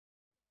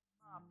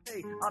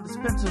On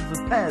dispensers of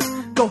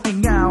Pez, go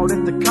hang out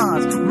at the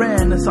cons,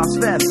 Renaissance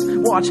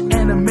fests, watch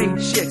anime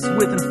chicks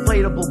with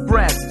inflatable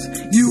breasts.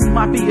 You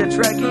might be a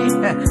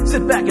Trekkie,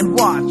 sit back and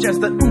watch as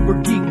the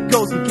uber geek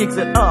goes and kicks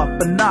it up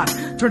a notch.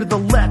 Turn to the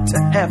letter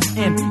F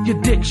in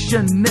your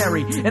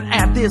dictionary and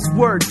add this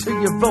word to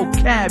your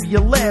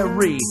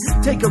vocabulary.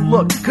 Take a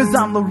look, cause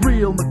I'm the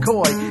real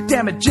McCoy.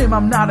 Damn it, Jim,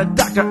 I'm not a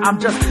doctor, I'm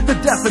just the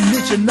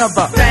definition of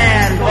a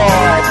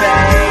fanboy,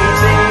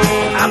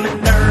 baby. I'm a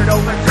nerd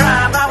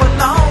overdrive, I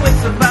will always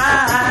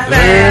survive.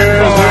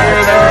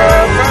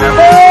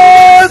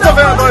 It's the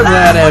Fanboy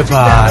Planet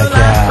Podcast.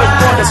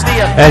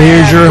 And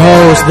here's your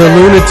host, the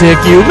lunatic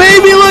you may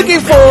be looking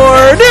for,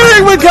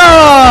 Derek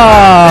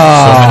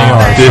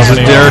McCaw. This is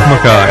Derek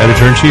McCaw,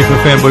 editor-in-chief of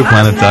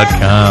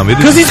FanboyPlanet.com.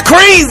 Because he's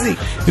crazy.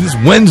 It is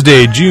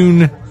Wednesday,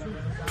 June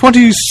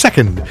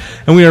 22nd,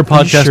 and we are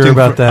podcasting. Sure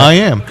about that? I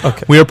am.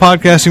 Okay. We are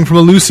podcasting from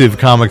Elusive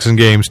Comics and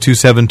Games,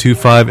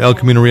 2725 El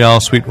Camino Real,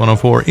 Suite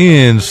 104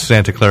 in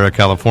Santa Clara,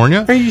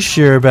 California. Are you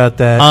sure about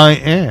that? I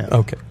am.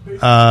 Okay. To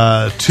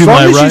as my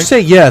long as right, you say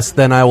yes,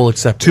 then I will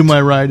accept to it.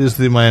 my right is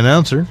my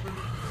announcer.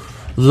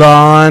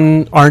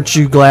 Lon, aren't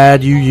you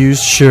glad you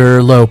used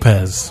Sure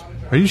Lopez?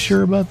 Are you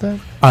sure about that?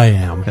 I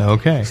am.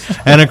 Okay.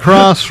 And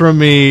across from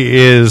me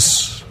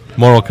is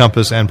Moral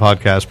Compass and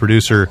podcast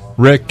producer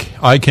Rick.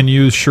 I can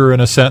use sure in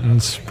a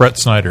sentence. Brett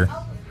Snyder.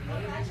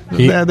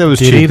 That was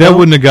did he, cheap. That though?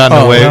 wouldn't have gotten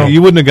Oh, away. no.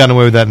 You wouldn't have gotten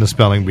away with that in the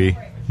spelling bee.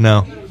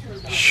 No.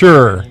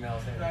 Sure.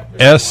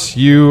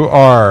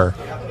 S-U-R.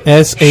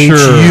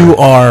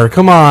 S-H-U-R.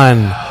 Come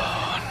on.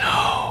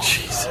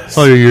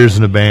 All your years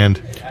in a band.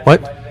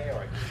 What?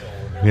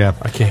 Yeah.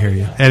 I can't hear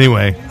you.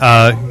 Anyway,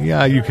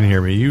 yeah, you can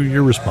hear me.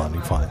 You're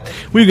responding fine.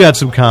 We've got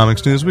some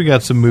comics news. We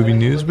got some movie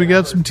news. We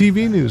got some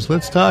TV news.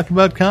 Let's talk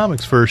about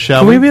comics first, shall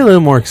Can we we? be a little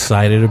more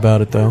excited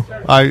about it, though?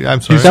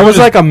 I'm sorry. That was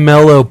like a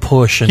mellow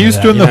push. He's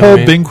doing the whole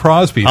Bing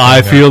Crosby thing.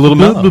 I feel a little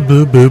mellow.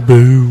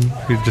 Boo.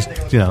 Just,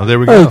 there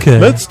we go. Okay.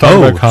 Let's talk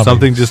about comics.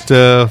 Something just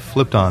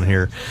flipped on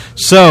here.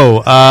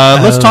 So,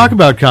 let's talk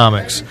about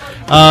comics.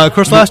 Of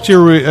course, last year,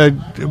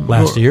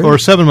 or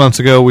 7 months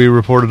ago, we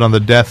reported on the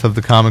death of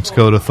the Comics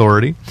Code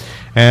Authority.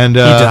 And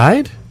he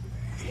died?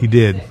 He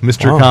did.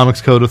 Mr. Oh. Comics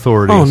Code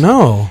Authority. Oh,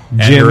 no.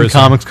 Jim Aneurysm.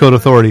 Comics Code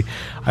Authority.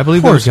 I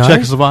believe that Poor was a guy.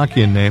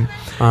 Czechoslovakian name.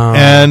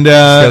 He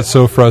got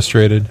so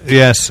frustrated.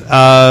 Yes.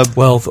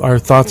 Well, our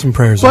thoughts and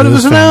prayers. But with it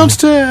was his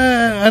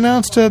family.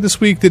 announced this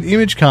week that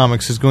Image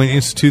Comics is going to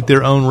institute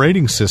their own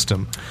rating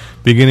system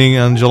beginning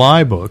on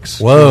July books.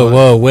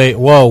 Whoa, wait,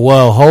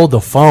 whoa, hold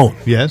the phone.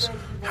 Yes?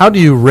 How do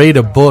you rate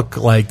a book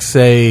like,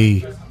 say,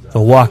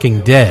 The Walking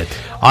Dead?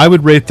 I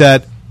would rate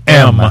that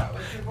M.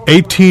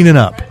 18 and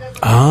up.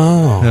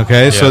 Oh.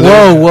 Okay, so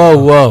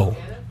Whoa.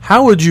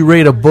 How would you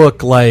rate a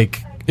book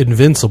like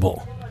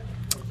Invincible?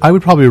 I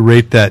would probably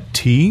rate that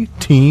teen,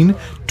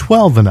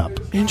 12 and up.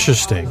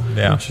 Interesting.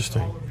 Yeah.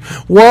 Interesting.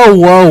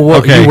 Whoa.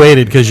 Okay. You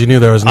waited because you knew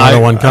there was another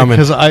one coming.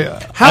 Because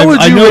How would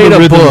I you know rate the a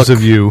rhythms book?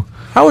 of you.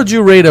 How would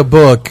you rate a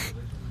book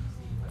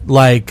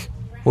like,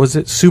 was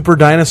it Super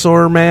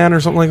Dinosaur Man or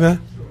something like that?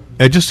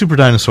 Just Super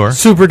Dinosaur.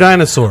 Super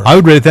Dinosaur. I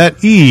would rate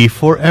that E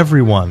for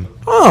everyone.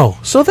 Oh,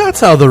 so that's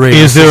how the rating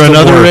Is there system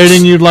another works.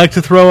 rating you'd like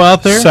to throw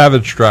out there?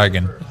 Savage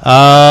Dragon.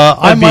 I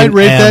That'd be might an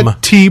rate M.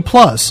 that T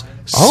plus.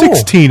 Oh.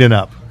 16 and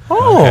up.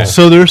 Oh, Okay.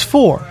 So there's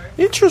 4.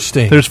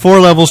 interesting. There's 4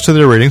 levels to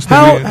their ratings.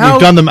 How- We've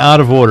done them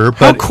out of order.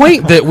 How But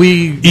quaint that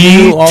we E,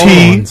 knew all the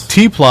T, ones.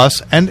 T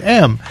plus, and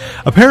M.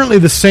 Apparently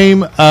the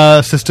same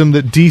system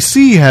that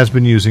DC has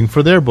been using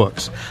for their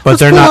books. But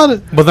they're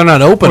not. But they're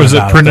not open. Or is it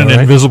about printed though, right?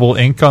 invisible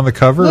ink on the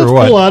cover Let's or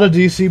what? pull out a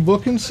DC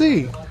book and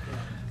see.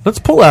 Let's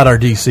pull out our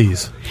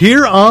DCs.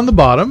 Here on the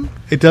bottom,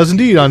 it does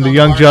indeed, on the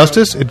Young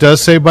Justice, it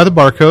does say by the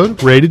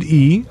barcode, rated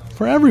E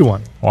for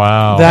everyone.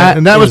 Wow.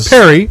 And that was is-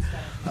 Perry.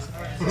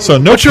 So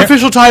no What's your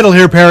official title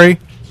here, Perry?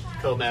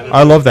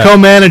 I love that.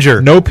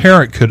 Co-manager. No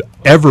parent could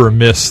ever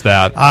miss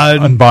that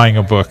on buying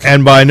a book.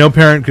 And by no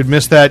parent could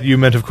miss that, you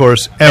meant, of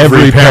course,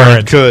 every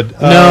parent could.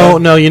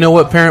 No. You know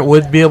what parent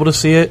would be able to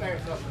see it?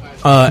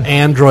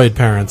 Android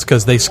parents,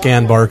 because they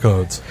scan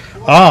barcodes.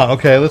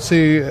 Okay, let's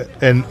see.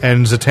 And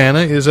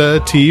Zatanna is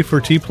a T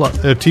for T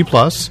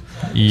plus.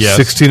 Yes.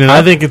 16 and up.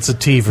 I think it's a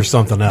T for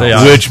something else. They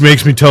are. Which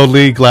makes me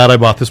totally glad I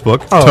bought this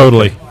book. Oh,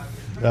 Totally.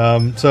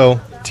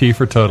 So, T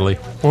for totally.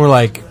 We're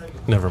like,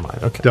 never mind.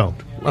 Okay. don't.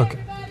 Okay.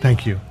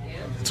 Thank you.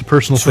 It's a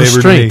personal It's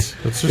favor to me.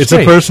 restraint. It's It's a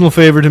restraint. personal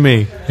favor to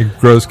me. It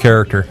grows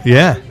character.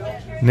 Yeah.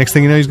 Next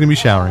thing you know, he's going to be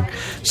showering.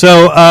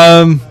 So,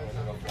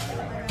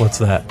 What's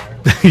that?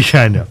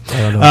 yeah, I know.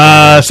 don't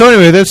know. So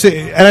anyway, that's it.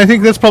 And I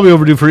think that's probably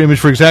overdue for Image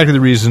for exactly the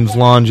reasons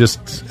Lon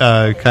just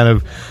kind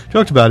of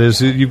joked about.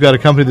 Is you've got a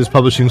company that's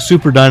publishing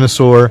Super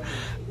Dinosaur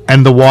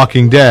and The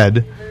Walking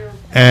Dead,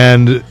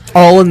 and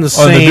All in the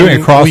same. They're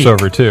doing a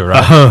crossover week. too,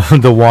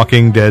 right? The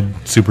Walking Dead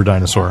Super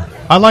Dinosaur.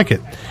 I like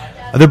it.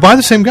 They're by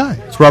the same guy.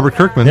 It's Robert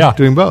Kirkman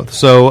doing both.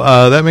 So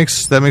that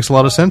makes a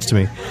lot of sense to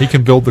me. He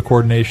can build the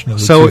coordination of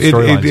the So two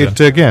storylines. it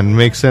again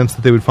makes sense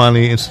that they would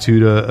finally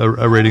institute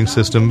a rating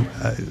system.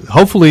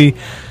 Hopefully,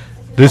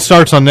 This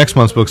starts on next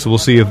month's book, so we'll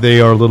see if they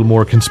are a little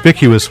more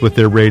conspicuous with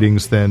their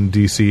ratings than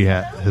DC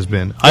has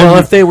been. Well,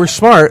 if they were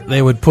smart,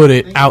 they would put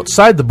it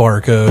outside the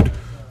barcode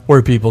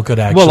where people could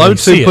actually see it. Well, I would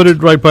say put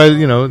it right by,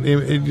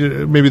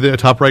 maybe the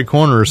top right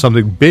corner or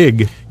something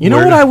big. You know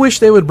what I wish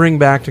they would bring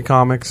back to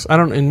comics?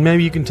 And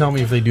maybe you can tell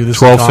me if they do this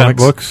 12 in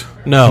comics. 12-cent books?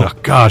 No. Oh,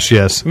 gosh,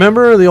 yes.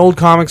 Remember the old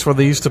comics where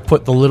they used to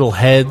put the little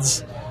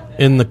heads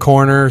in the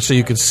corner so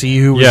you could see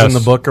who was in the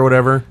book or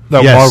whatever?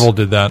 No, yes. Marvel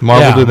did that.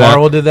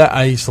 Marvel did that.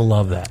 I used to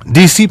love that.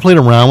 DC played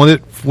around with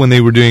it when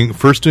they were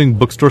first doing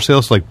bookstore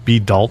sales like B.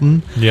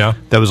 Dalton. Yeah.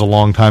 That was a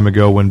long time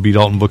ago when B.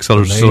 Dalton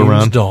booksellers were still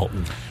around.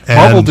 Dalton.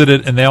 Marvel did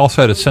it, and they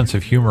also had a sense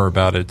of humor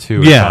about it,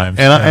 too, at times.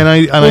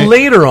 And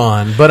later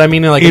on, but I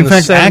mean, like in the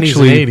 70s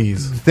and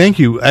 80s. Thank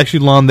you. Actually,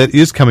 Lon, that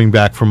is coming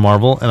back from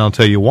Marvel, and I'll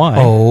tell you why.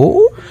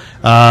 Oh?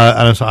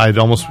 I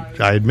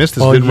had missed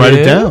this, didn't write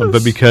it down,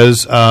 but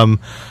because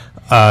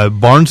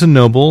Barnes &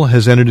 Noble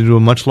has entered into a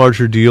much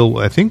larger deal,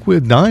 I think,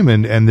 with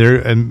Diamond, and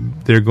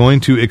they're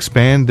going to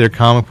expand their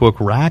comic book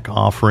rack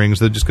offerings.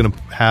 They're just going to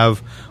have,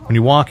 when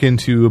you walk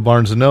into a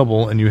Barnes &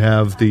 Noble and you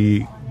have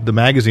the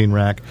magazine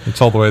rack,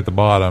 it's all the way at the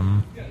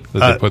bottom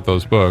that they put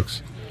those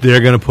books. They're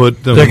going to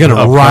put them. They're going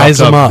to rise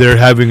them up. They're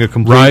having a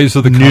complete rise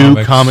of the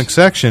new comic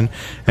section,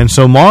 and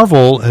so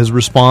Marvel is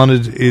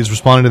responding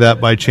to that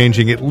by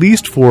changing, at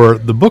least for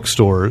the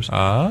bookstores.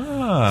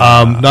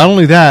 Not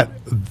only that,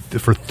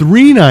 for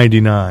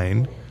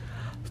 $3.99,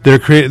 they're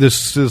creating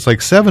this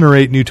like 7 or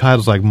 8 new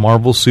titles like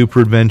Marvel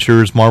Super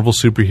Adventures, Marvel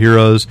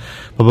Superheroes,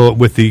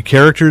 with the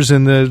characters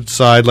in the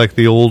side like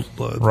the old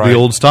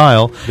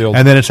style,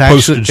 and then it's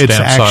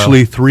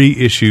actually 3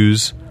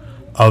 issues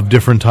of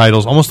different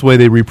titles, almost the way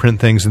they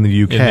reprint things in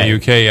the UK. In the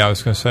UK, yeah, I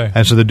was going to say.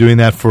 And so they're doing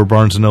that for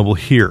Barnes & Noble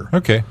here.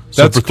 Okay.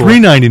 So for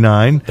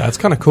 $3.99... That's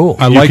kind of cool.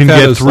 You can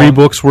get 3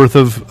 books worth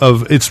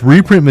of its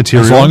reprint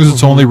material. As long as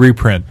it's only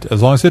reprint.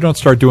 As long as they don't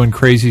start doing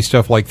crazy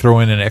stuff like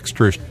throwing in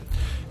extra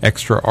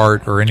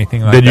art or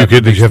anything like that.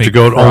 Then you have to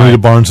go only to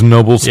Barnes &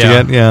 Nobles to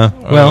get... Yeah.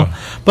 Well,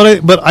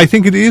 but I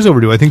think it is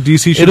overdue. I think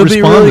DC should respond to that.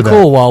 It'll be really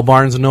cool while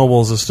Barnes &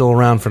 Nobles is still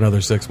around for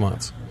another 6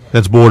 months.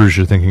 That's Borders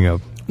you're thinking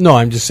of. No,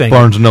 I'm just saying.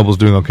 Barnes & Noble's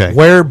doing okay.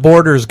 Where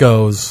Borders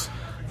goes,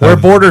 where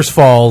Borders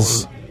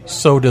falls,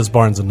 so does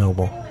Barnes &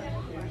 Noble.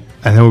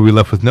 And then we'll be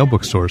left with no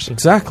bookstores.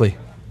 Exactly.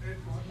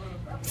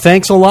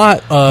 Thanks a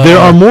lot. There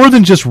are more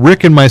than just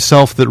Rick and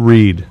myself that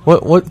read.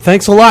 What?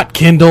 Thanks a lot,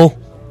 Kindle.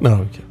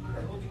 No.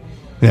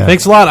 Yeah.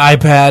 Thanks a lot,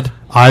 iPad.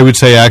 I would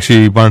say,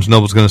 actually, Barnes &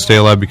 Noble's going to stay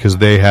alive because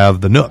they have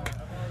the Nook,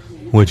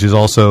 which is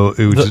also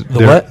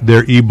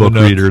their ebook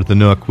reader, the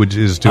Nook, which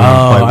is doing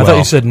quite well. I thought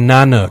you said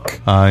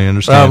Nanook. I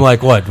understand. I'm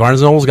like, what?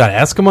 Barnes & Noble's got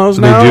Eskimos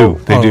now?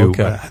 They do.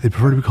 Okay. They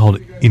prefer to be called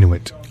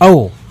Inuit.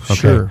 Oh, okay.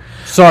 Sure.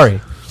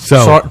 Sorry.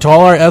 So to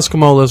all our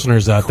Eskimo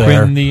listeners out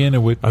there, the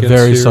Inuit I'm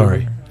very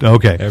sorry.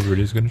 Okay.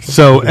 Everybody's going to.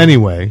 So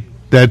anyway,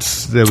 that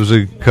was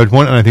a good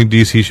point, and I think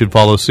DC should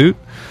follow suit.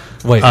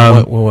 Wait.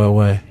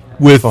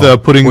 With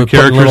putting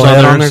characters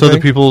on there so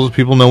that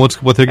people know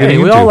what they're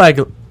getting into. We all like.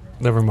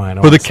 Never mind.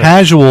 For the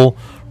casual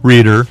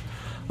reader,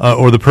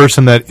 or the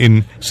person that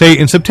in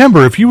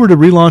September, if you were to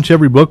relaunch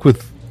every book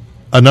with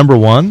a number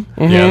 1,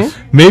 yes,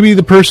 maybe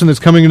the person that's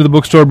coming into the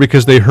bookstore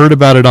because they heard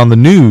about it on the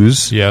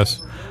news,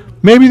 yes,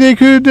 maybe they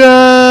could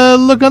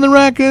look on the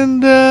rack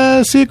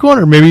and see a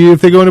corner. Maybe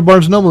if they go into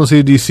Barnes & Noble and see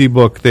a DC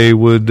book, they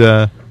would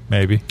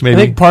maybe. I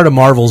think part of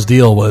Marvel's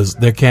deal was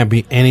there can't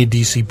be any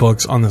DC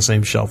books on the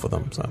same shelf with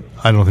them. So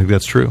I don't think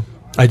that's true.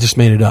 I just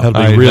made it up.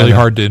 That'll be really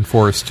hard to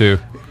enforce too.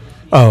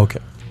 Oh,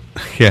 okay.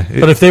 Yeah,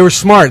 but if they were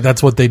smart,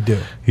 that's what they'd do.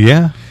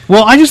 Yeah.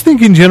 Well, I just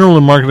think in general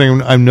in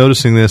marketing, I'm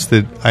noticing this,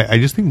 that I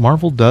just think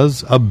Marvel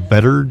does a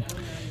better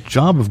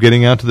job of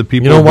getting out to the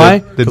people. You know why?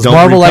 That Because don't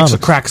Marvel read likes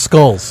comics. to crack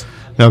skulls.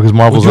 No, because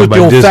Marvel's owned by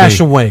Disney. We do it the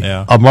old-fashioned way.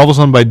 Yeah. Marvel's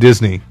owned by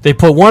Disney. They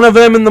put one of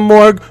them in the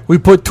morgue. We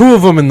put 2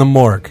 of them in the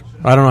morgue.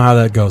 I don't know how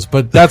that goes,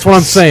 but that's what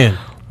I'm saying.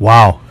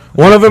 Wow.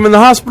 1 of them in the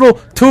hospital,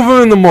 2 of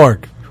them in the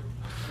morgue.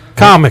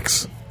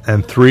 Comics.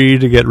 And 3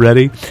 to get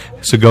ready.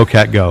 So go,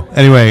 cat, go.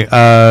 Anyway.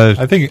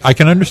 I think I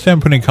can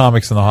understand putting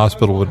comics in the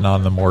hospital, but not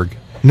in the morgue.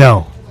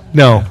 No.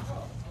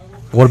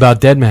 What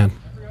about Dead Man?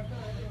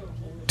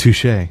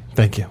 Touche.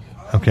 Thank you.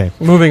 Okay.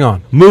 Moving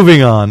on.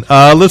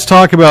 Let's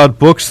talk about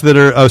books that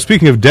are...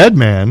 speaking of Dead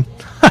Man...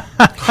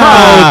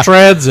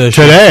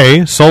 transition.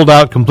 Today, sold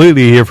out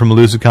completely here from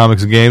Elusive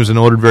Comics and Games and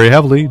ordered very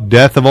heavily,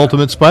 Death of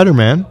Ultimate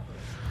Spider-Man.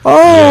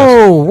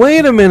 Oh,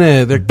 wait a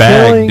minute! They're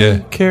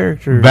killing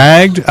characters.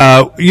 Bagged,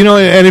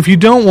 and if you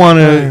don't want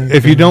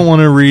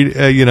to, read,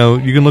 you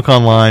can look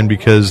online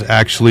because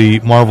actually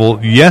Marvel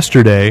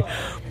yesterday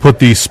put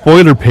the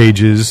spoiler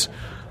pages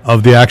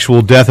of the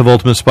actual Death of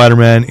Ultimate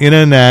Spider-Man in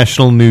a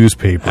national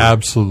newspaper.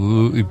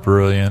 Absolutely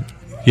brilliant.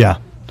 Yeah.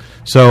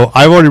 So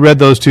I've already read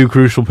those 2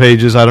 crucial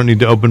pages. I don't need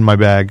to open my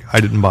bag.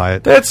 I didn't buy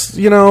it. That's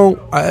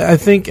I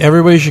think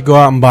everybody should go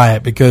out and buy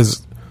it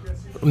because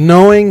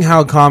knowing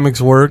how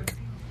comics work.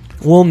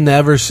 We'll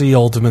never see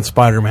Ultimate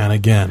Spider-Man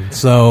again.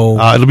 So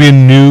it'll be a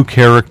new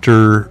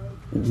character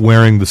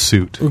wearing the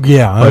suit.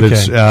 Yeah, but okay,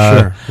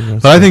 sure.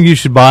 But I think you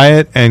should buy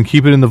it and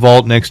keep it in the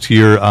vault next to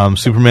your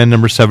Superman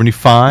number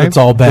 75. It's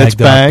all bagged. That's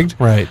bagged. Up.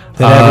 Right.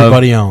 That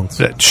everybody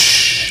owns.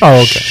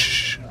 Oh, okay.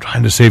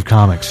 Trying to save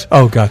comics.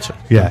 Oh, gotcha.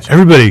 Yeah, gotcha.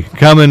 Everybody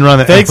come and run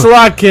it. Thanks a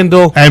lot,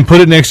 Kindle. And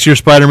put it next to your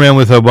Spider-Man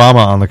with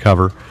Obama on the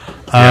cover.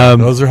 Yeah,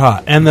 those are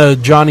hot. And the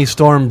Johnny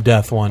Storm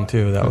death one,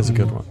 too. That was a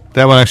good one.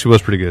 That one actually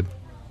was pretty good.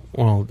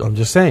 Well, I'm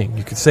just saying.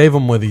 You could save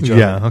them with each other.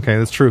 Yeah, okay,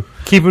 that's true.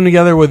 Keep them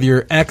together with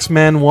your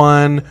X-Men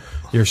one,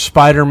 your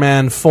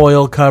Spider-Man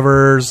foil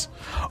covers.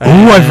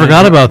 Oh, I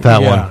forgot about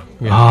that one.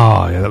 Yeah.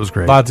 Oh, yeah, that was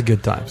great. Lots of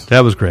good times.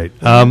 That was great.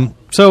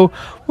 So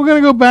we're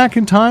going to go back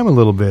in time a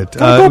little bit.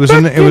 It was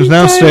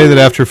announced today that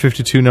after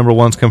 52 number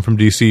ones come from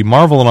DC,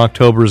 Marvel in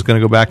October is going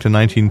to go back to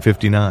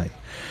 1959.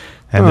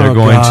 And they're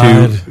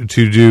going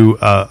to do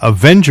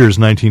Avengers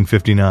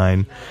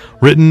 1959,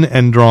 written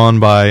and drawn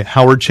by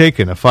Howard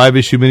Chaykin, a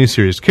 5-issue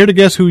miniseries. Care to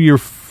guess who your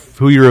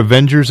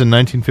Avengers in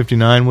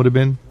 1959 would have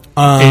been?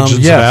 Agents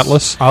of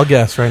Atlas? I'll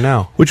guess right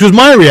now. Which was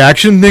my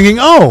reaction, thinking,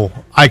 oh,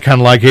 I kind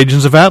of like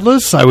Agents of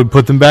Atlas. I would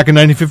put them back in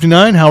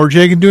 1959. Howard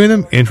Chaykin doing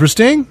them.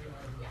 Interesting.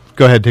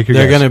 Go ahead, take your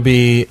guess. They're going to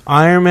be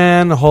Iron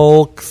Man,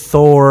 Hulk,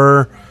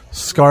 Thor,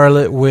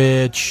 Scarlet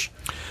Witch,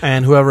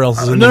 and whoever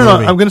else is in the movie.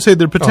 No. I'm going to say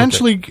they're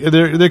potentially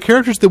they're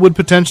characters that would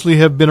potentially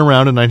have been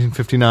around in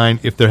 1959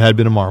 if there had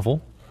been a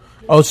Marvel.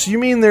 Oh, so you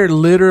mean they're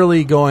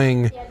literally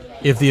going,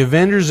 if the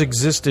Avengers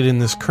existed in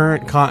this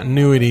current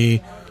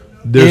continuity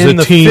there's in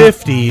the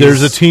 50s...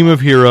 There's a team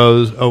of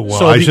heroes. Oh, well,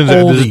 so I shouldn't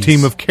say. There's a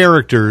team of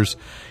characters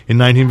in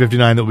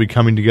 1959 that will be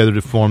coming together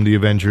to form the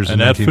Avengers in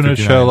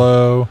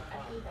 1959.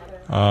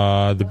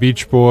 Funicello, the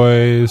Beach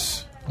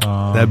Boys.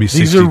 That'd be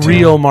 62. These are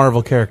real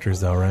Marvel characters,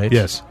 though, right?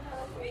 Yes.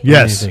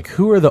 Yes.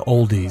 Who are the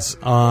oldies?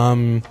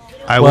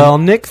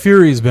 Nick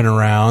Fury's been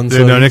around.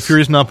 So Nick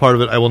Fury's not part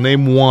of it. I will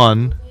name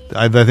one.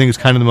 I think it's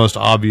kind of the most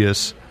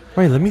obvious.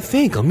 Wait, let me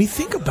think. Let me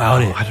think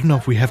about it. I don't know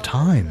if we have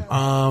time.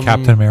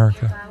 Captain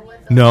America.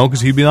 No,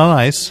 because he'd been on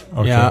ice.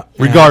 Okay. Yeah.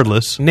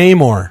 Regardless.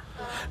 Namor.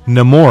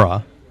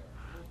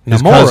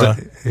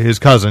 His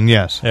cousin,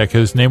 yes. Yeah,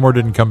 because Namor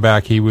didn't come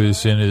back. He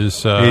was in his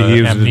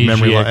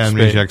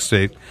amnesiac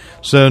state.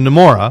 So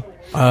Namora.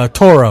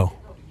 Toro.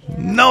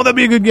 No, that'd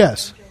be a good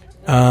guess.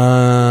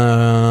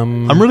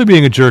 I'm really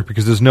being a jerk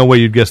because there's no way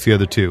you'd guess the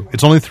other two.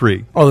 It's only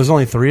 3. Oh, there's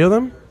only 3 of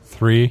them?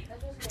 3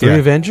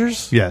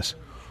 Avengers? Yes.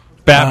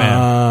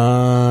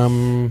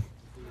 Batman.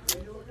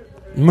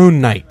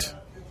 Moon Knight.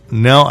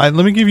 No, let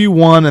me give you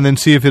one and then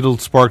see if it'll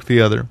spark the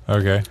other.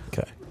 Okay.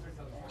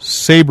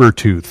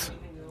 Sabretooth.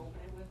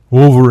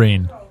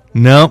 Wolverine.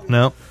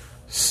 No.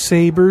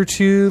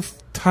 Sabretooth.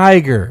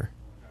 Tiger.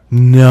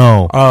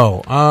 No.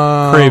 Oh.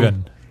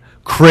 Kraven.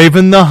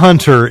 Kraven the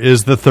Hunter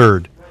is the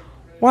 3rd.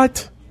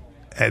 What?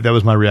 That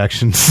was my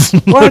reaction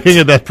looking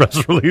at that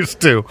press release,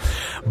 too.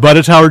 But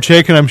it's Howard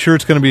Chaykin. I'm sure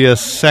it's going to be a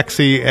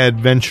sexy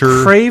adventure.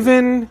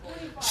 Kraven?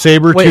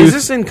 Sabretooth. Wait, is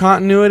this in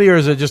continuity or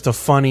is it just a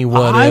funny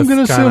what I'm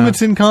going to assume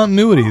it's in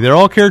continuity. They're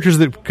all characters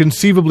that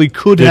conceivably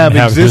could have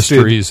existed.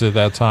 Histories at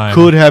that time.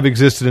 Could have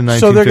existed in 1959.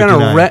 So they're going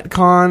to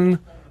retcon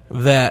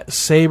that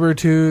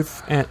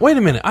Sabretooth. And wait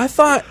a minute. I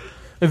thought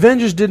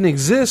Avengers didn't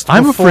exist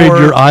I'm before, afraid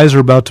your eyes are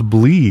about to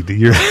bleed.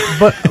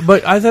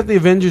 But I thought the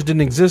Avengers didn't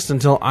exist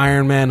until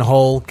Iron Man,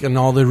 Hulk, and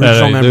all the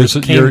original members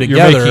came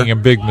together. You're making a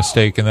big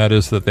mistake, and that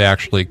is that they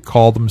actually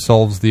call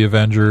themselves the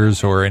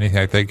Avengers or anything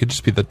like that. It could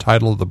just be the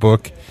title of the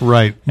book.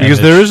 Right. Because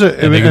there is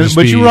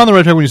but you were on the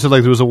right track when you said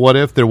like there was a what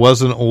if. There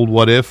was an old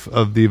what if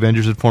of the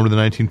Avengers that formed in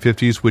the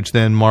 1950s, which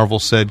then Marvel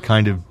said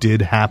kind of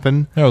did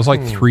happen. Yeah, it was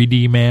like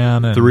 3D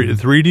Man.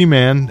 3D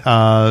Man,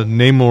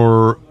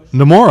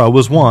 Namora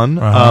was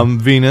one.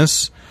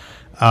 Venus,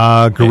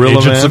 Gorilla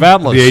Agents Man, of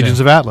Atlas, the Agents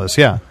of Atlas.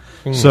 Yeah.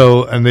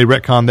 So and they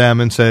retconned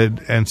them and said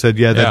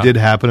that did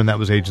happen, and that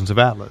was Agents of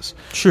Atlas.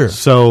 Sure.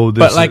 So,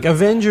 but like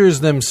Avengers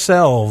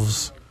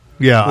themselves,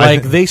 yeah,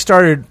 they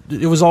started.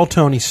 It was all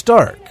Tony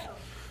Stark.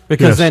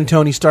 Because then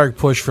Tony Stark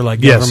pushed for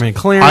government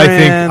clearance.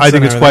 I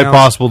think it's quite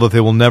possible that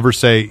they will never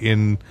say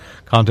in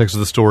context of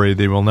the story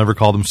they will never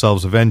call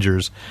themselves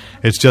Avengers.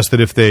 It's just that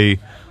if they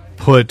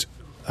put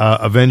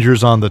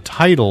Avengers on the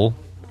title.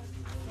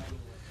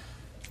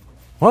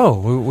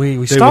 Whoa,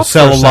 we stopped. They will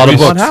sell a lot of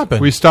books. What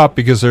happened? We stopped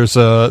because there's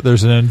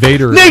an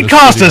invader. Nate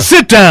Costa,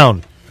 sit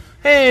down.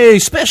 Hey,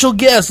 special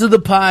guest of the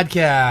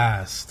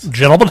podcast,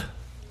 gentlemen.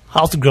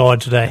 How's it going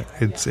today?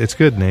 It's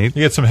good, Nate.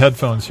 You get some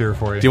headphones here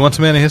for you. Do you want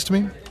some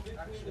antihistamine?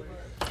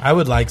 I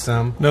would like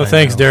some. No,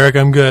 thanks, Derek.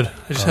 I'm good.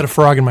 I just had a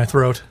frog in my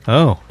throat.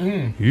 Oh.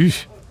 And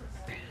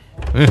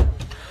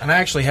I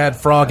actually had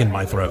frog in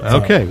my throat.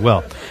 Okay,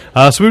 well.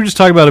 So we were just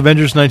talking about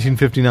Avengers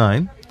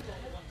 1959.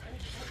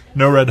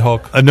 No Red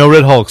Hulk. No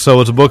Red Hulk.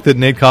 So it's a book that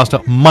Nate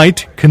Costa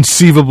might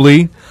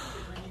conceivably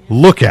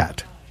look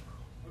at.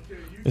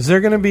 Is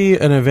there going to be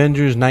an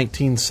Avengers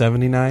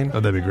 1979? Oh,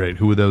 that'd be great.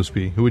 Who would those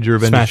be? Who would your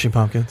Avengers? Smashing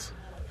Pumpkins.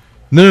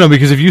 No,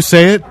 because if you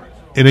say it,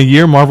 in a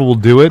year Marvel will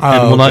do it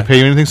and will not pay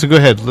you anything. So go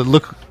ahead.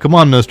 Look, come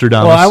on,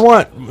 Nostradamus. Well, I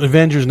want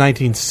Avengers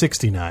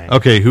 1969.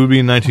 Okay, who would be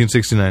in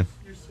 1969?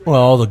 Well,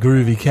 all the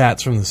groovy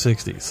cats from the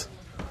 60s.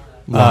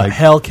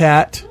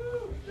 Hellcat.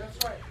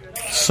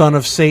 son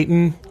of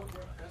Satan,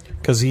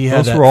 because he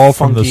had Those were all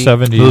from the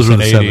 70s Those were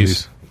and the 80s.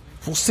 70s.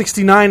 Well,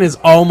 69 is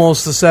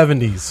almost the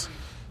 70s.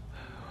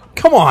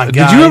 Come on,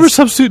 guys. Did you ever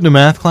substitute in a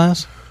math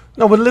class?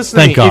 No, but listen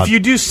Thank to me. God. If you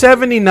do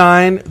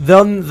 79,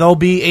 then they'll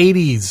be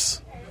 80s.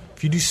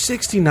 If you do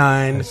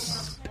 69,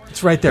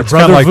 it's right there. It's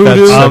Brother kinda like that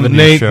Voodoo. 70s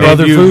Nate, show.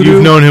 Brother you, Voodoo.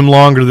 you've known him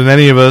longer than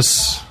any of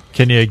us.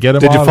 Can you get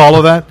him Did you on?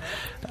 follow that?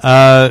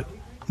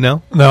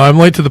 No? No, I'm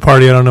late to the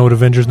party. I don't know what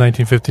Avengers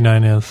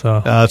 1959 is,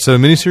 so It's a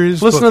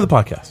miniseries. Listen to the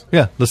podcast.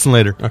 Yeah, listen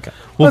later. Okay.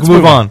 We'll Let's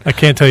move on. I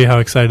can't tell you how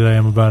excited I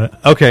am about it.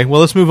 Okay, well,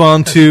 let's move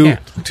on to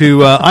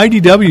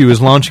IDW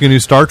is launching a new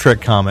Star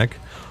Trek comic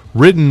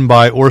written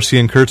by Orsi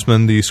and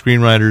Kurtzman, the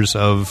screenwriters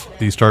of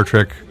the Star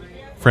Trek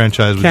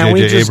franchise with Can't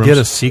we J.J. just Abrams. get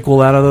a sequel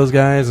out of those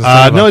guys?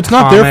 instead of No, a it's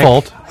not their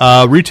comic?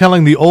 fault.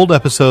 Retelling the old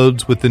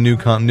episodes with the new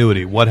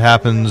continuity. What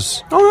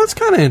happens? Oh, that's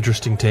kind of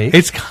interesting take.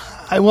 It's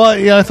well,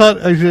 yeah. I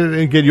thought I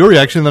should get your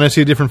reaction. Then I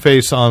see a different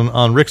face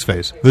on Rick's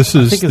face. This I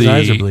is think his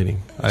eyes are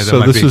bleeding.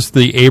 So this is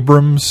the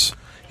Abrams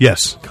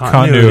Yes,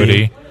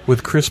 continuity.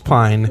 with Chris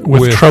Pine.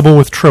 With Trouble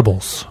with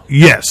Tribbles.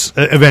 yes.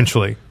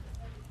 Eventually.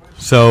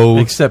 So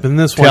Except in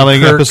this one,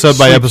 telling Kirk episode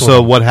by sleeps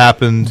episode with what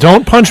happened.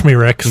 Don't punch me,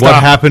 Rick. Stop. What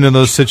happened in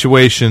those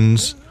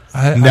situations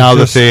now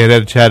that they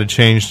had a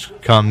changed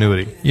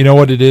continuity. You know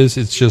what it is?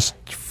 It's just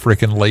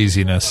frickin'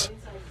 laziness.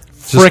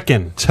 Just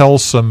Frickin'. tell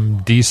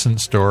some decent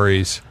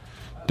stories.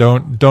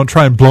 Don't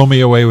try and blow me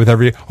away with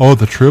every. Oh,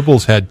 the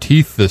Tribbles had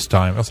teeth this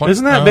time. It's like,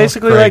 Isn't that oh,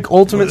 basically great. like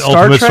Ultimate Star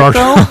Ultimate Trek,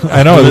 Star though? Trek.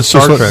 I know Ultimate it's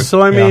Star just Trek.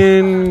 So, I Yeah.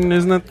 mean,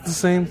 isn't that the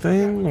same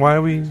thing? Why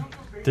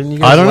didn't you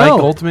guys I don't like know.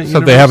 Ultimate Except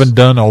Universe? they haven't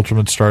done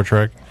Ultimate Star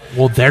Trek.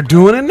 Well, they're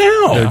doing it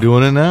now. They're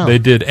doing it now. They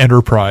did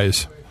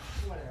Enterprise.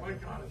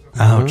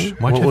 Ouch!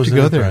 Why'd What you have was to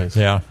go there? Enterprise?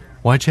 Yeah.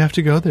 Why'd you have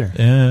to go there?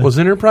 Yeah. Was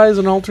Enterprise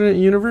an alternate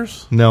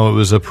universe? No, it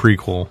was a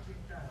prequel,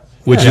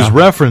 which Yeah. is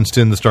referenced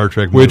in the Star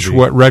Trek movie. Which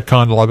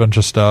retconned a bunch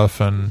of stuff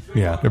and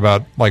Yeah.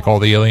 about like all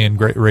the alien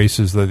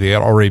races that they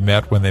had already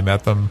met when they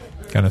met them,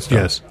 kind of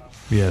stuff.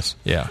 Yes.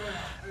 Yeah.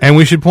 And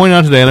we should point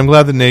out today, and I'm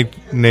glad that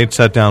Nate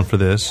sat down for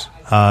this.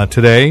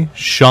 Today,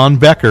 Sean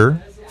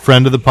Becker,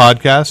 friend of the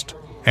podcast,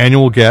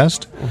 annual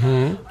guest,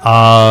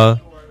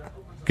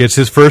 gets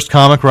his first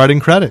comic writing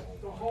credit.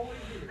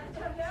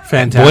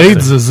 Fantastic.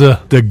 Blades is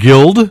The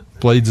Guild,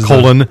 Blades is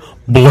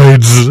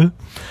Blades,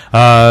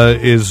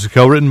 is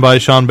co-written by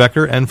Sean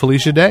Becker and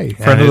Felicia Day.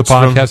 friend And of the it's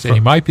from- podcast, and he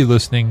might be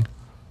listening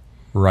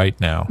right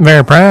now.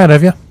 very proud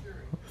of you.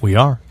 We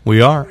are.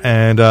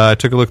 And I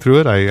took a look through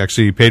it. I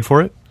actually paid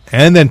for it,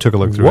 and then took a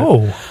look through it.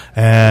 Whoa.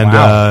 And,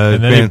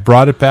 And then he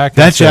brought it back.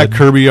 that and said, Jack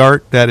Kirby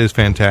art, that is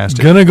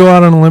fantastic. Gonna go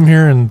out on a limb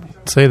here and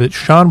say that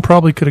Sean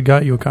probably could have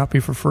got you a copy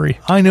for free.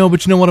 I know,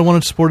 but you know what? I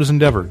wanted to support his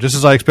endeavor, just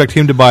as I expect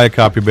him to buy a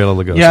copy of Bela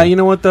Lugosi. Yeah, you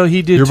know what, though?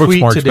 He did Your book's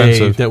tweet more today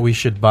expensive. that we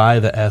should buy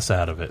the S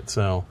out of it.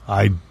 So,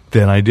 I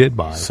did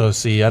buy. so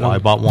see, I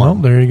bought Well,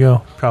 one. there you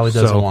go. probably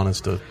doesn't So- want us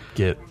to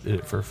get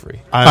it for free.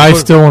 I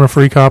still want a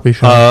free copy,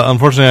 Sean.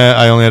 Unfortunately,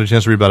 I only had a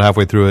chance to read about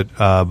halfway through it,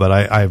 but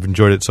I've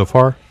enjoyed it so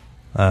far.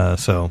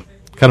 So,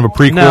 kind of a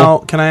prequel. Now,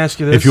 can I ask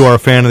you this? If you are a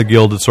fan of the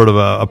Guild, it's sort of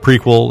a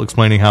prequel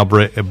explaining how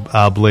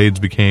Blades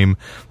became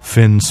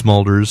Finn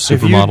Smulder's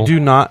if you supermodel. do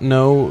not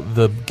know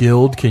the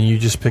Guild, can you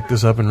just pick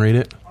this up and read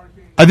it?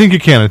 I think you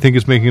can. I think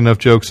it's making enough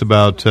jokes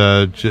about,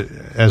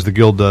 as the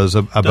Guild does,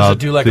 about Does it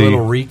do like a the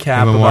little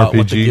recap about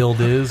what the MMORPG.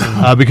 Guild is?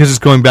 And Because it's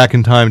going back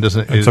in time,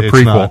 doesn't It's it, a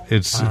prequel. not.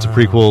 It's a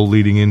prequel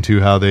leading into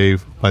how they,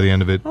 by the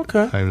end of it,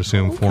 Okay. I would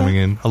assume, forming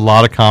in a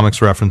lot of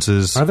comics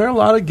references. are there a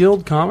lot of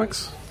Guild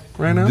comics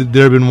right now?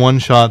 There have been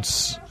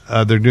one-shots.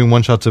 They're doing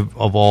one-shots of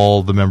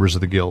all the members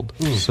of the Guild.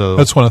 So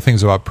That's one of the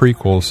things about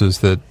prequels is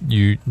that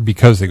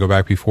because they go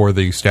back before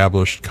the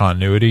established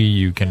continuity,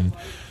 you can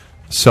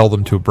sell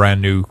them to a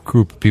brand new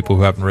group of people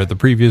who haven't read the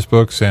previous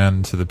books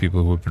and to the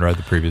people who have read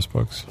the previous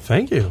books.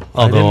 Thank you.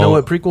 I Although- didn't know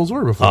what prequels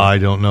were before. I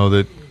don't know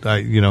that.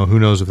 Who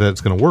knows if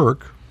that's going to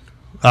work?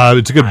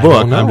 It's a good I book.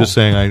 don't know. I'm just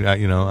saying.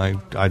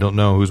 I don't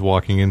know who's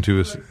walking into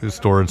a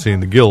store and seeing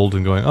the Guild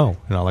and going, "Oh,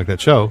 I like that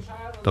show."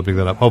 They'll pick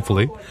that up.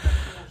 Hopefully,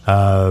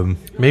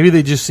 Maybe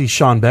they just see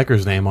Sean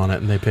Becker's name on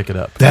it and they pick it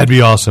up. that'd be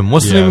awesome.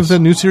 What's the name of Yes. that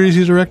new series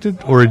he directed,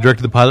 or he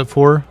directed the pilot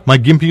for? My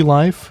Gimpy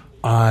Life.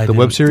 I The didn't-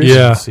 web series?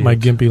 yeah, see my it.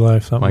 Gimpy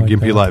Life. Something My like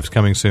Gimpy that. Life's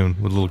coming soon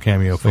with a little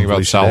cameo from Think about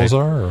Felicia Day.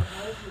 Salazar? Or?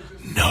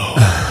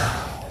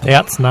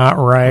 That's not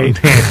right.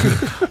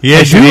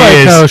 Yes, I do it like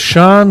is. how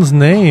Sean's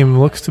name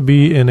looks to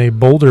be in a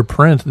bolder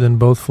print than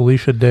both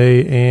Felicia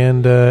Day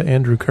and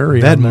Andrew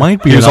Curry. That on there.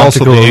 might be He an was also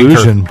optical the anchor.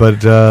 illusion,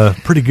 but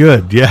pretty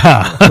good.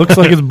 Yeah, Looks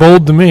like it's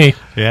bold to me.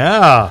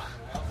 yeah.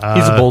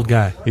 He's a bold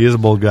guy. He is a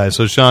bold guy.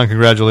 So, Sean,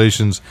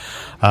 congratulations.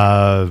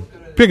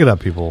 Pick it up,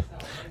 people.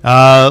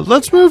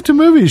 Let's move to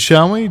movies,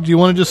 shall we? Do you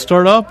want to just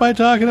start off by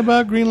talking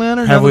about Green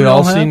Lantern? Have we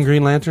all seen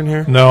Green Lantern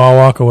here? No, I'll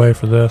walk away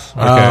for this.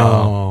 Okay.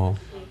 Oh.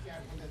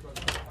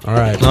 All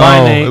right. No,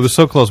 Bye, Nate. it was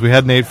so close. We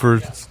had Nate for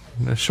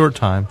a short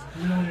time.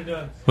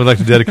 We'd like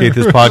to dedicate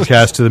this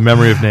podcast to the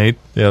memory of Nate.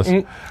 Yes.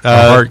 Our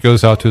heart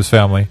goes out to his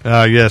family.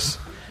 Yes.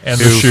 And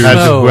who the shoes.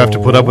 who have to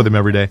put up with him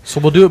every day. So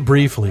we'll do it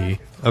briefly.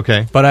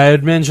 Okay. But I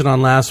had mentioned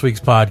on last week's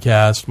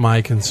podcast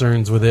my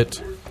concerns with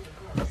it.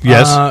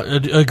 Yes.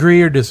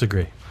 Agree or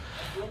disagree?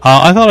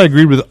 I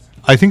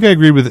think I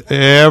agreed with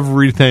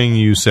everything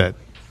you said.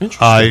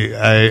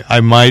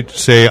 I might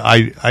say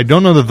I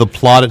don't know that the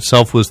plot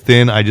itself was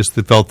thin. I just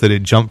felt that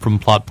it jumped from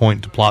plot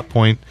point to plot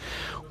point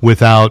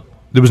without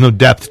there was no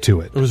depth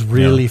to it. It was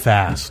really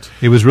fast.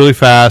 It was really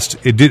fast.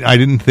 I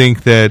didn't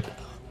think that.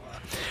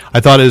 I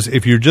thought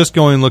if you're just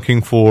going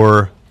looking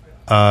for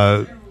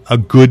a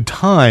good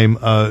time,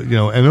 and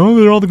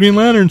they're all the Green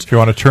Lanterns. If you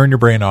want to turn your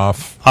brain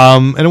off,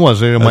 and it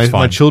was.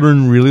 My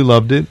children really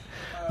loved it.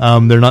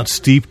 They're not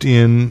steeped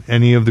in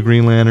any of the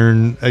Green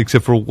Lantern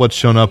except for what's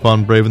shown up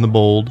on Brave and the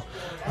Bold.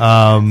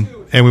 And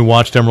we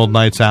watched Emerald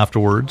Knights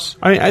afterwards.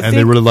 I think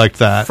they really liked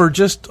that. For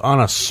just on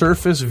a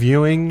surface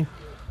viewing,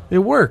 it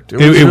worked. It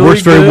really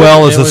works very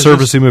well as a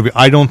surfacey movie.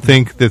 I don't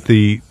think that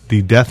the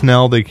death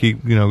knell they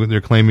keep,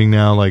 they're claiming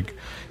now, like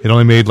it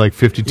only made like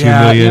 52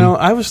 million.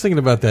 I was thinking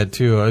about that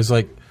too. I was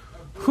like,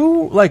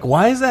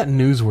 why is that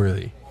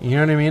newsworthy? You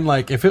know what I mean?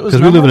 Like, if it was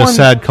because we live in a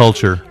sad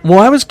culture. Well,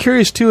 I was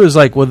curious too. Is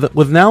like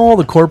with now all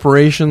the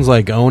corporations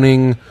like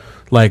owning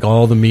like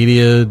all the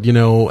media,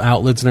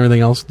 outlets and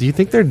everything else. Do you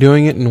think they're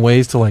doing it in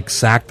ways to like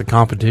sack the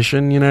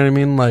competition? You know what I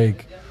mean?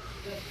 Like,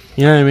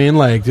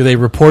 do they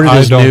report it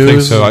as news? I don't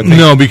think so. I think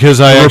no, because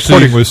the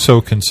reporting was so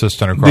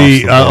consistent across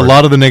the board. A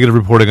lot of the negative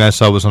reporting I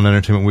saw was on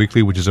Entertainment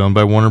Weekly, which is owned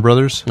by Warner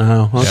Brothers.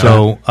 Oh, okay.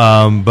 So,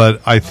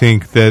 but I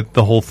think that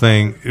the whole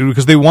thing,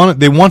 because they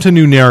want a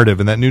new narrative,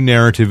 and that new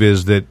narrative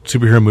is that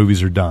superhero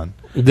movies are done.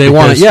 But they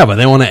want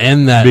to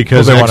end that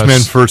because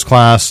X-Men First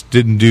Class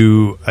didn't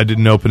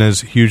open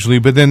as hugely.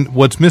 But then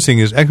what's missing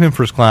is X-Men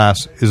First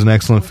Class is an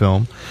excellent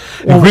film,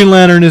 and Green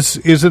Lantern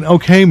is an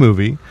okay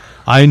movie.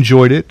 I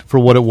enjoyed it for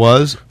what it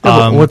was.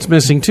 But what's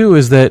missing too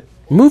is that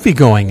movie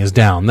going is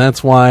down.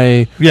 That's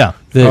why they're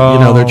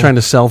trying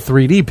to sell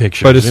 3D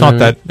pictures. But it's not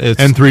that.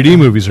 And 3D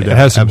movies are down. It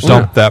hasn't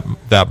dumped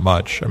that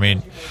much. I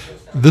mean,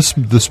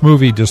 this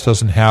movie just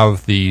doesn't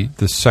have the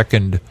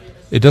second.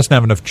 It doesn't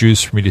have enough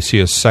juice for me to see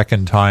a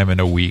second time in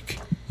a week.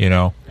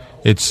 I'm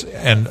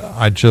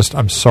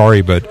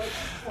sorry, but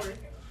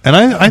and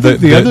I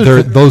think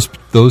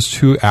those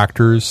two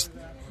actors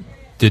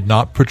did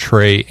not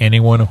portray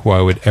anyone who I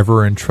would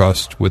ever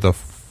entrust with a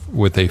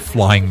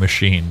flying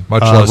machine,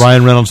 much less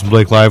Ryan Reynolds and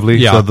Blake Lively.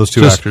 Yeah, so those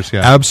two actors.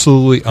 Yeah,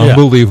 absolutely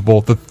unbelievable.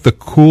 The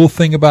cool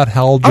thing about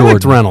Hal Jordan, I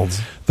liked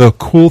Reynolds. The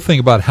cool thing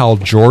about Hal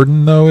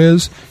Jordan, though,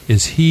 is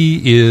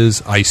he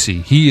is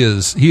icy. He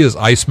is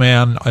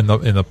Iceman in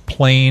the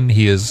plane.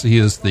 He is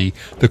the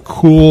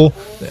cool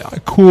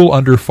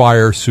under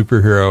fire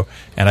superhero,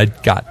 and I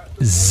got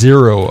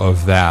zero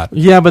of that.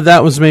 Yeah, but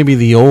that was maybe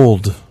the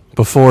old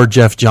before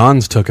Jeff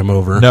Johns took him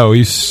over. No,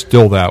 he's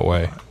still that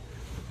way.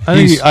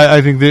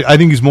 I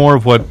think he's more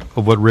of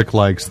what Rick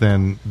likes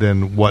than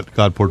what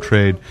got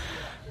portrayed.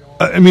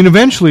 I mean,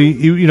 eventually,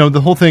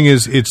 the whole thing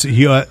is it's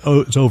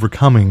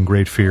overcoming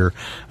great fear,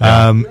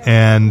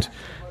 and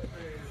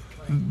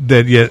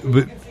that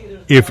but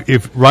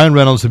if Ryan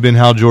Reynolds had been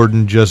Hal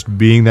Jordan, just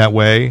being that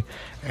way,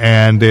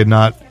 and they had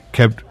not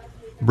kept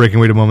breaking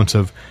away to moments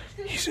of.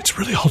 It's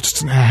really all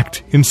just an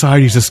act.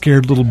 Inside, he's a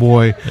scared little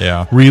boy,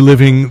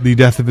 reliving the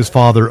death of his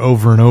father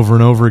over and over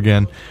and over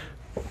again,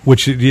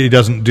 which he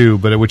doesn't do,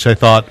 but which I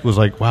thought was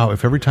like, wow,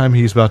 if every time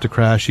he's about to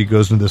crash, he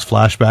goes into this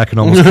flashback and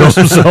almost kills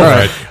himself.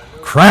 Right.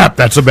 Crap,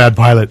 that's a bad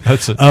pilot.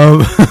 That's it.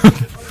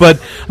 But,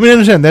 I mean, I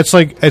understand. That's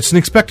it's an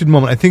expected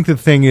moment. I think the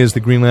thing is the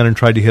Green Lantern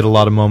tried to hit a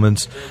lot of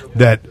moments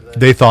that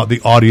they thought the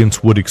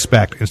audience would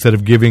expect instead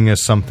of giving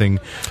us something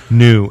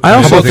new. I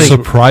also think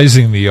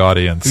surprising the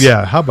audience.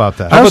 Yeah, how about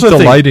that? How about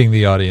delighting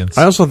the audience?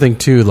 I also think,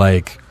 too,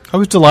 I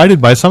was delighted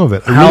by some of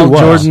it. Hal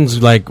Jordan's,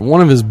 one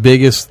of his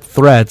biggest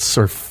threats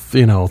or,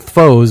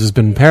 foes has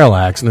been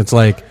Parallax, and it's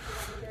like,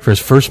 for his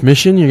first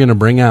mission, you're going to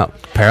bring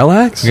out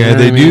Parallax? Yeah,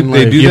 they do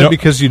that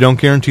because you don't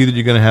guarantee that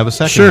you're going to have a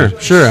second.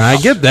 Sure, I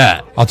get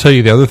that. I'll tell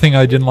you the other thing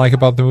I didn't like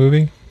about the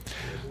movie,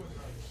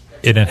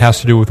 and it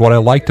has to do with what I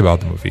liked about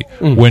the movie.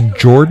 When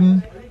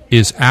Jordan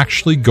is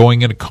actually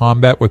going into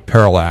combat with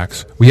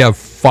Parallax, we have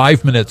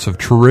 5 minutes of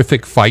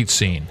terrific fight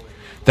scene.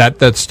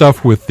 That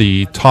stuff with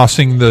the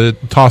tossing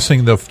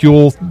the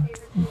fuel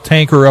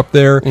tanker up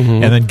there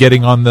and then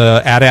getting on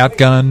the AT-AT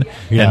gun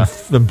and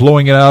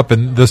blowing it up,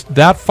 and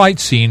that fight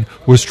scene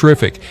was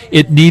terrific.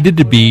 It needed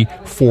to be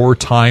 4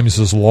 times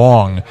as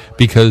long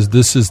because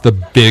this is the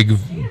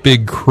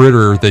big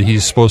critter that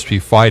he's supposed to be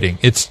fighting.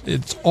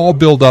 It's all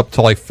built up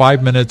to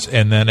 5 minutes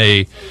and then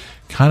a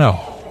kind of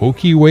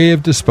hokey way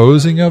of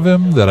disposing of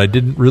him that I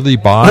didn't really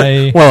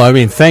buy. Well, I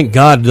mean, thank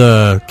God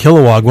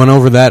Kilowog went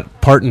over that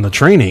part in the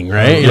training,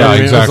 right? Yeah,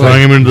 exactly.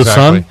 Throwing him into the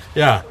sun?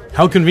 Yeah.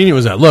 How convenient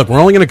was that? Look,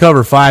 we're only going to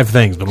cover 5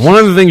 things, but one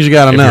of the things you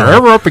got to know. If you're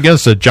ever up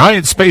against a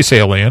giant space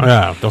alien.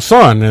 Yeah, the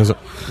sun is...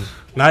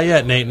 Not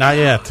yet, Nate, not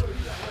yet.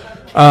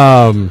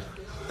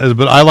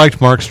 But I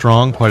liked Mark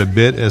Strong quite a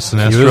bit as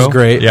Sinestro. He was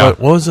great. Yeah. What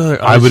was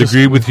I would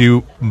agree with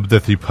you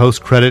that the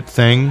post-credit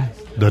thing,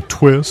 the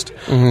twist,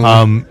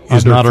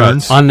 is not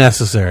earned.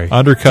 Unnecessary.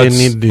 Undercuts Didn't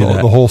need to do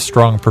that. the whole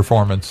Strong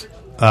performance.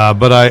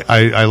 But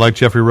I like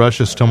Jeffrey Rush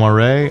as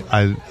Tomare.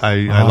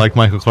 I like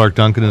Michael Clark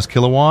Duncan as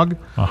Kilowog.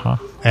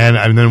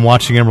 And then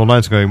watching Emerald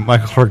Knights going,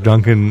 Michael Clark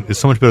Duncan is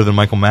so much better than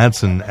Michael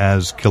Madsen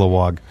as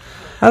Kilowog.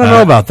 I don't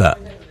know about that.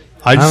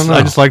 I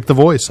just like the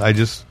voice. I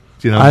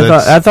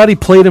thought he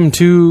played him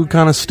too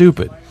kind of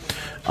stupid.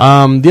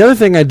 The other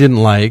thing I didn't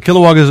like,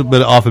 Kilowog has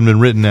often been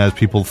written as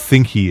people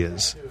think he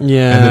is.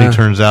 Yeah. And then he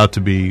turns out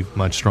to be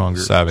much stronger.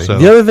 Savvy.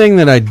 The other thing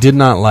that I did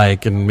not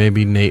like, and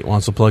maybe Nate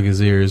wants to plug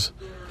his ears,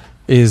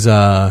 is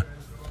the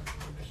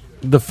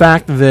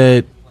fact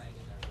that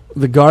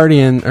the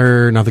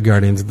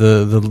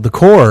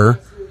Corps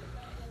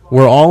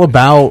were all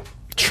about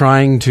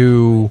trying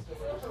to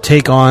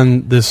take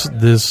on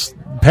this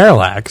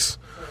Parallax,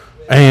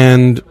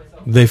 and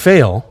they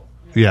fail.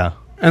 Yeah.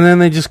 And then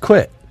they just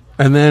quit.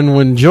 And then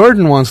when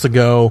Jordan wants to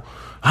go,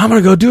 I'm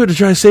going to go do it to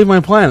try to save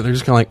my planet, they're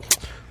just kind of like,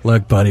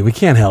 look, buddy, we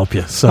can't help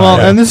you. So,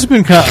 and this has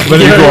been kind of...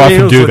 But you go off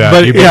and do that.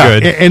 But, you'd be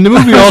good. And the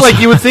movie also... like,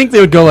 you would think they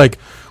would go like,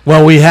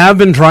 well, we have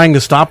been trying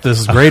to stop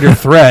this greater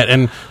threat,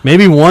 and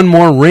maybe one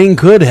more ring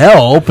could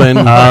help. And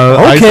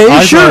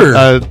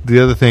sure. The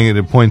other thing that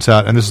it points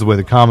out, and this is the way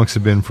the comics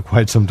have been for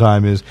quite some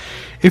time, is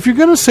if you're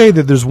going to say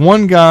that there's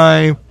one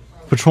guy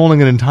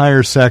patrolling an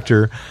entire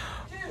sector,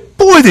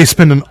 boy, they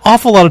spend an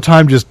awful lot of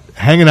time just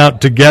hanging out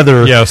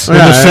together in the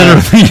center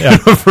of the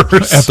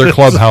universe. At their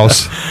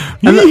clubhouse.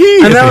 and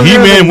the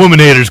He-Man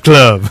Woman-Haters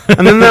Club.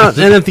 And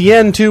at the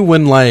end, too,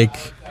 when, like...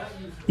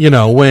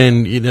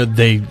 when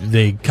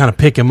they kind of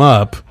pick him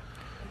up,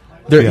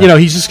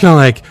 he's just kind of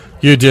like,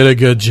 you did a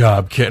good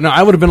job, kid. No,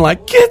 I would have been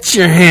like, get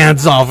your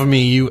hands off of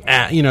me, you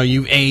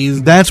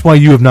A's. That's why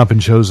you have not been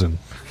chosen.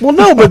 Well,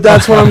 no, but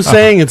that's what I'm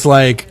saying. It's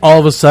like all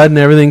of a sudden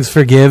everything's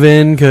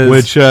forgiven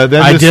because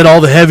I did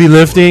all the heavy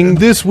lifting.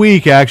 This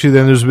week, actually,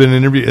 then there's been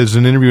an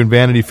interview in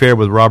Vanity Fair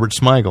with Robert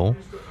Smigel,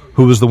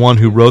 who was the one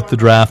who wrote the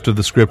draft of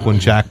the script when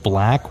Jack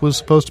Black was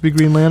supposed to be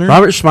Green Lantern.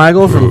 Robert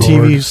Smigel from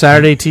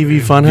Saturday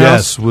TV Funhouse.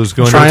 Yes, was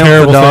going to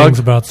terrible things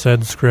about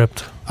said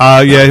script.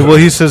 Well,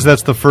 he says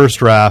that's the first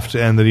draft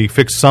and that he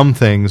fixed some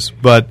things,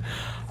 but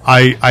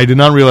I did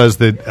not realize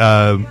that,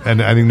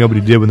 and I think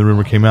nobody did when the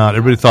rumor came out.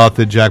 Everybody thought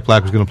that Jack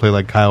Black was going to play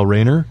like Kyle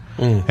Rayner,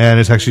 and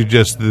it's actually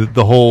just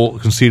the whole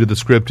conceit of the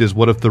script is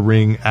what if the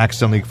ring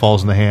accidentally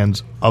falls in the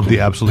hands of the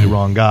absolutely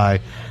wrong guy,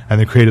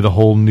 and they created a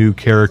whole new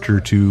character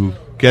to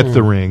get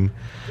the ring.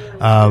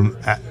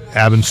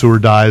 Abin Sur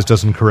dies,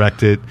 doesn't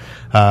correct it.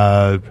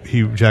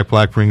 Jack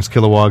Black brings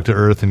Kilowog to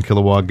Earth, and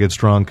Kilowog gets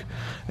drunk.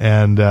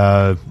 And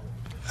I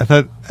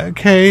thought,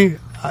 okay.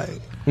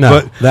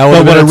 What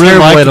I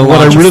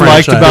really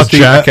liked about the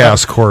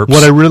Jackass corpse.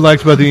 What I really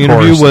liked about the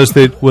interview was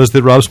that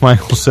Rob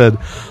Smigel said,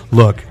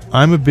 "Look,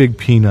 I'm a big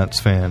Peanuts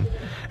fan,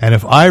 and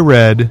if I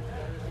read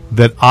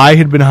that I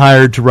had been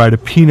hired to write a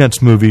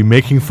Peanuts movie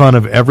making fun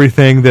of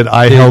everything that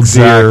I held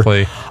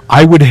dear,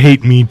 I would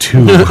hate me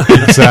too."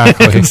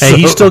 Exactly. Hey,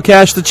 he still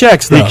cashed the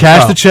checks, though. He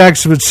cashed the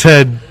checks, but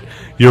said,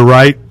 "You're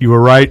right. You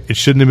were right. It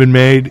shouldn't have been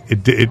made.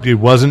 It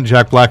wasn't.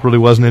 Jack Black really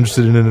wasn't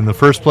interested in it in the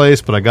first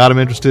place, but I got him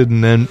interested,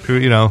 and then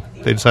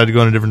they decided to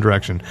go in a different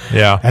direction.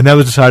 Yeah, and that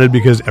was decided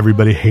because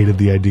everybody hated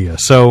the idea.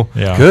 So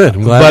good.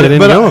 I'm glad I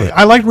didn't know it.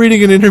 I like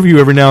reading an interview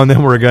every now and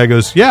then where a guy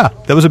goes, "Yeah,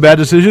 that was a bad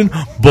decision.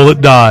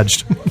 Bullet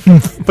dodged."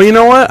 But you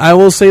know what? I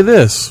will say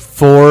this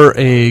for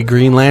a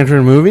Green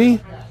Lantern movie,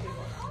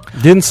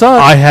 didn't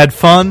suck. I had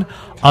fun.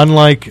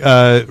 Unlike,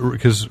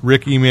 because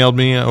Rick emailed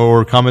me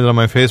or commented on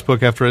my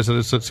Facebook after I said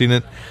I'd seen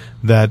it,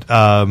 that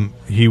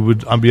he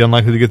would be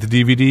unlikely to get the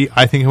DVD.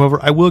 I think, however,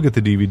 I will get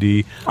the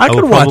DVD. I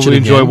could watch it again.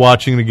 Enjoy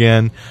watching it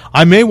again.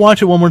 I may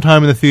watch it one more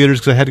time in the theaters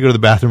because I had to go to the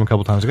bathroom a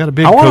couple times. I got a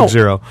big Coke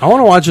Zero. I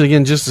want to watch it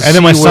again just to see. And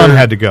then my son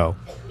had to go.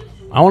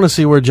 I want to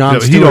see where John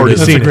Stewart he'd already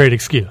is. That's a great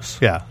excuse.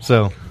 Yeah,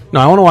 so... No,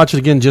 I want to watch it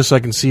again just so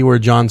I can see where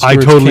John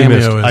Stewart's cameo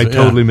is. I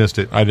totally missed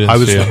it. I didn't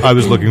see it. I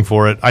was looking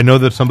for it. I know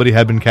that somebody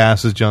had been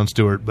cast as John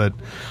Stewart, but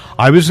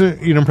I was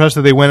impressed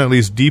that they went at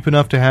least deep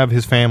enough to have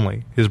his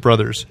family, his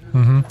brothers.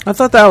 Mm-hmm. I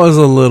thought that was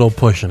a little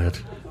pushing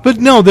it. But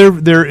no, they're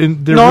really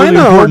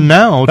important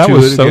now. That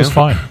was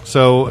fine.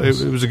 So it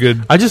was a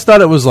good... I just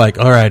thought it was like,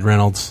 all right,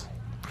 Reynolds,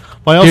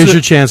 here's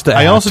your chance to act.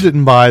 I also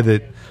didn't buy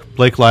that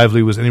Blake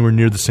Lively was anywhere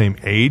near the same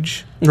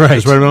age. Right.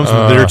 As Reynolds,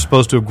 they're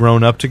supposed to have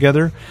grown up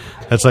together.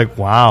 That's like,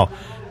 wow.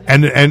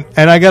 And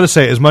I got to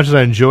say, as much as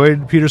I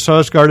enjoyed Peter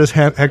Sarsgaard as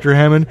Hector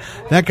Hammond,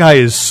 that guy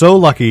is so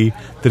lucky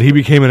that he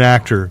became an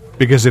actor.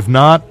 Because if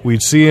not,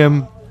 we'd see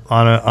him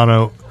on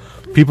a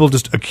people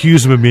just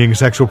accuse him of being a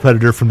sexual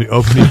predator from the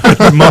opening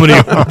moment he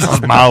opens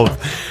his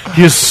mouth.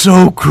 He is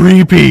so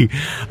creepy.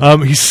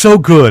 He's so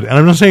good, and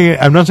I'm not saying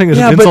it's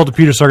an insult to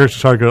Peter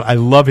Sarsgaard. I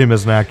love him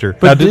as an actor.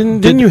 But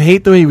didn't you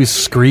hate the way he was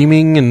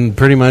screaming in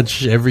pretty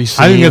much every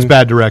scene? I think that's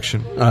bad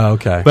direction. Oh,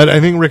 okay. But I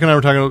think Rick and I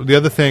were talking about the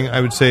other thing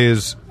I would say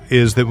is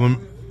that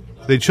when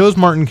they chose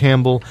Martin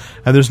Campbell,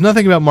 and there's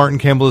nothing about Martin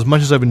Campbell, as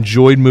much as I've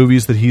enjoyed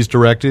movies that he's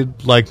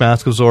directed, like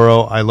Mask of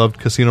Zorro, I loved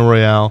Casino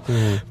Royale,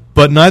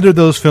 But neither of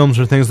those films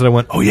are things that I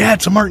went, oh yeah,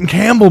 it's a Martin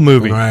Campbell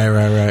movie.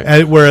 Right.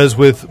 And whereas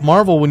with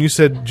Marvel, when you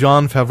said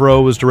Jon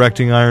Favreau was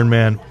directing Iron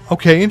Man,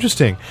 okay,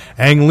 interesting.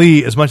 Ang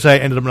Lee, as much as I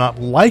ended up not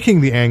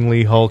liking the Ang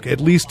Lee Hulk,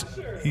 at least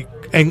he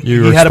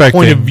had a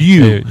point of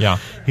view.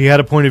 He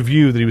had a point of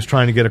view that he was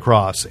trying to get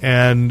across.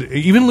 And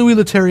even Louis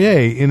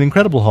Leterrier in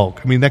Incredible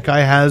Hulk, I mean, that guy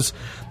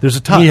there's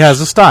a touch. He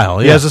has a style.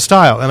 He has a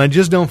style. And I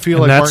just don't feel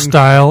like that Martin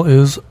style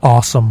is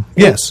awesome.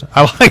 Yes.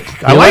 I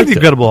like the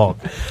Incredible Hulk.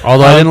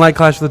 Although I didn't like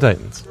Clash of the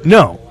Titans.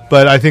 No.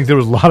 But I think there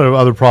was a lot of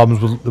other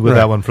problems with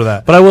that one for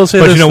that. But I will say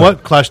But this, you know though.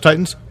 what? Clash of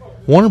Titans,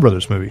 Warner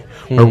Brothers movie.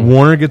 Where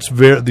Warner gets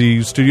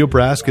the studio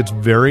brass gets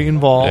very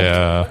involved.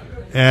 Yeah.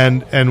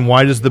 And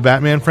why does the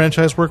Batman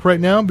franchise work right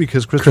now?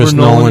 Because Christopher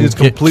Nolan is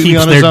completely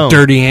keeps on his their own.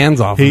 dirty hands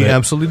off of it. He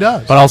absolutely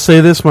does. But I'll say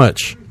this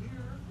much.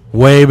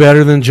 Way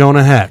better than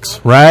Jonah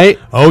Hex, right?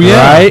 Oh,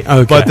 yeah. Right?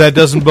 Okay. But that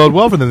doesn't bode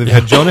well for them. They've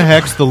had Jonah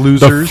Hex, The The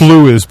Losers.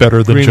 Flu is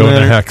better than Green Jonah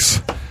Lantern.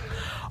 Hex.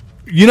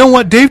 You know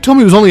what? Dave told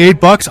me it was only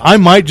 $8. I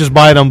might just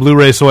buy it on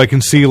Blu-ray so I can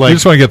see, You like...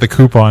 just want to get the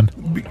coupon.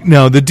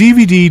 No, the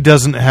DVD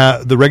doesn't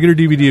have... The regular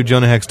DVD of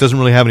Jonah Hex doesn't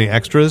really have any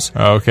extras.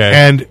 Okay.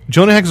 And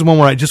Jonah Hex is one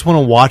where I just want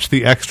to watch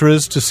the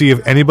extras to see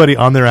if anybody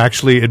on there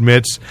actually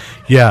admits,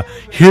 yeah,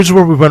 here's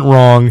where we went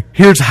wrong,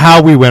 here's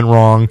how we went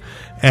wrong,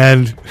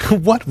 and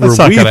what That's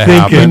were not we gonna thinking?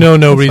 happen. You know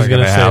That's nobody's not going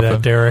to gonna say happen.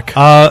 that, Derek.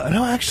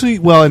 No, actually,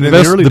 well, in the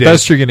early The days...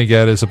 best you're going to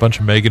get is a bunch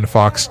of Megan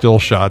Fox still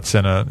shots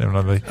in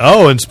a...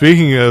 Oh, and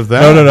speaking of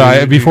that...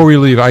 No. Before we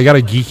leave, I got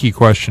a geeky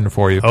question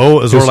for you. Oh,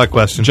 a Zorlak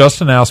question.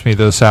 Justin asked me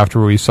this after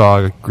we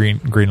saw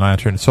Green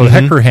Lantern. So Mm-hmm.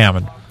 Hector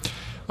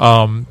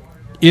Hammond,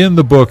 in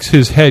the books,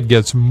 his head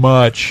gets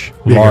much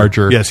Bigger.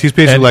 larger. Yes, he's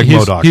basically like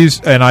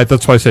MODOK.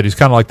 That's why I said he's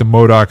kind of like the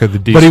MODOK of the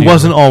DC. But he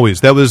wasn't always.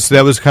 That was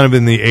kind of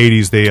in the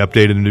 80s they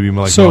updated him to be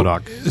more like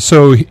MODOK.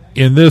 So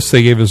in this,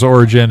 they gave his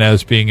origin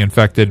as being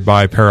infected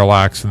by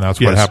Parallax, and that's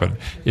what Yes. happened.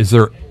 Is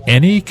there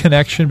any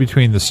connection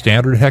between the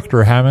standard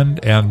Hector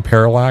Hammond and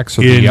Parallax,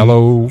 or the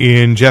yellow?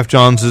 In Jeff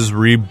Johns'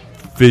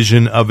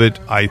 revision of it,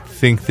 I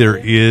think there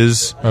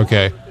is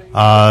Okay.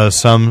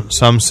 some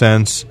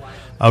sense.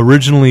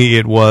 Originally,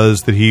 it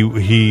was that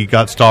he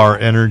got star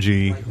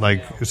energy,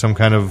 like some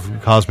kind of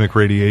cosmic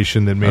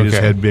radiation that made his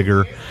Okay. head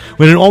bigger.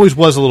 When it always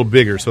was a little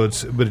bigger,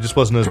 but it just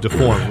wasn't as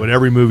deformed. But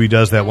every movie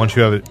does that once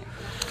you have it.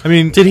 I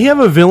mean, Did he have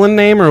a villain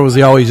name, or was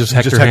he always just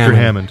Hector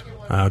Hammond.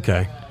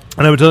 Okay.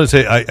 And I would totally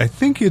say, I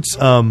think it's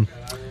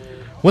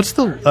what's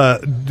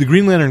the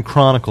Green Lantern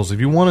Chronicles? If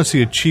you want to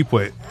see a cheap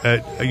way,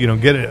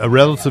 get a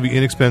relatively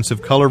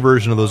inexpensive color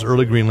version of those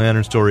early Green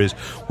Lantern stories,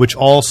 which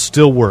all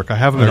still work. I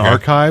have them in Okay.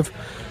 archive.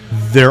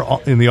 They're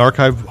in the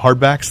archive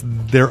hardbacks.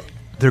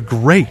 They're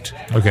great.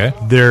 Okay.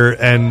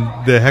 And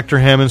the Hector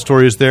Hammond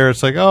story is there.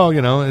 It's like,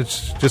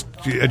 it's just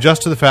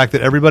adjust to the fact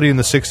that everybody in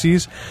the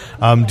 60s,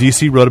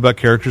 DC wrote about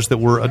characters that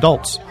were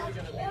adults.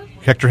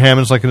 Hector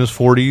Hammond's like in his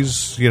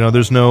 40s.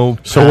 There's no.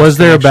 So was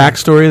there a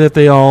connection. backstory that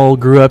they all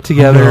grew up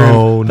together?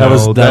 No,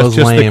 That's just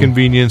lame. the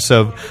convenience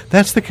of.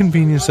 That's the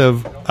convenience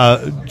of.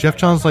 Jeff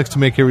Johns likes to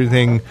make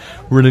everything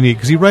really neat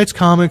because he writes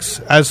comics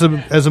as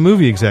a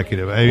movie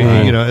executive. I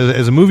mean, Right.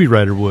 as a movie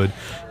writer would.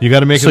 You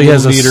got to make So it he a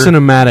has little a neater.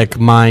 cinematic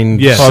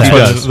mind. Yes, Well, he that's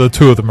why does. the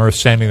two of them are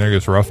standing there.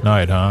 It's a rough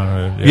night,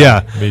 huh?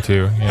 Yeah. Me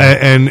too.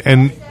 Yeah.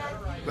 And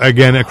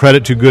again, a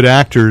credit to good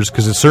actors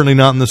because it's certainly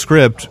not in the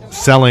script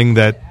selling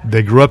that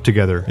they grew up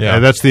together. Yeah.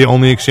 That's the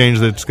only exchange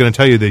that's going to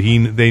tell you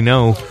that they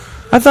know.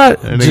 I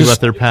thought And think about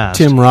their past.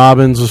 Tim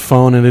Robbins was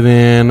phoning it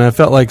in. I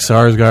felt like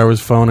Sarsgaard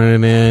was phoning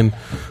it in.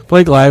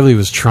 Blake Lively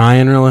was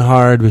trying really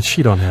hard, but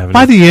she don't have any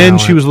By the end,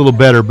 talent. she was a little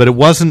better, but it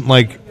wasn't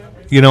like,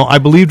 I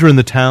believed her in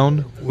The Town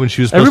when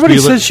she was supposed Everybody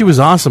to be. said she was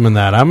awesome in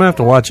that. I'm gonna have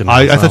to watch it. Now,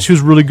 I thought she was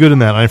really good in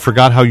that. I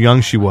forgot how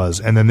young she was,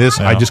 and then this,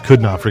 I Yeah. just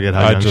could not forget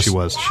how young she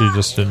was. She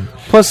just didn't.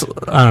 Plus,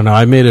 I don't know.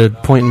 I made a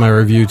point in my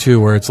review too,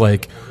 where it's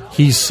like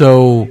he's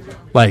so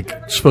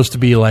supposed to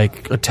be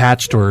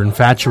attached or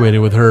infatuated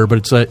with her, but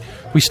it's like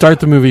we start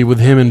the movie with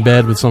him in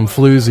bed with some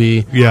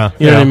floozy. Yeah,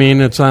 you know yeah. what I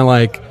mean. It's not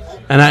like,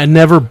 and I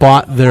never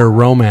bought their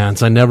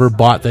romance. I never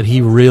bought that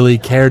he really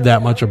cared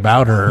that much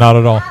about her. Not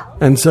at all.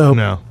 And so,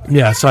 No.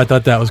 yeah. So I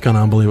thought that was kind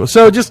of unbelievable.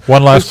 So just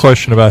One last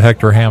question about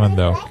Hector Hammond,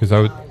 though,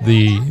 because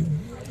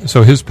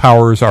so his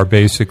powers are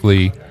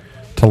basically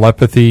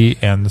telepathy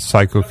and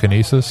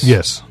psychokinesis.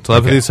 Yes,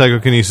 telepathy, Okay.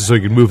 psychokinesis, so he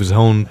could move his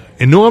own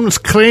enormous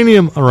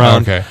cranium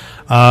around. Okay.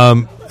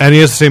 And he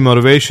has the same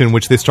motivation,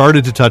 which they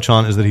started to touch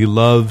on, is that he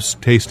loves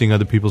tasting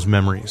other people's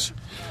memories.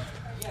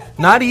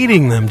 not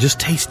eating them, just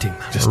tasting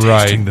them. Just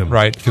Right, tasting them.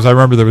 right. Because I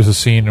remember there was a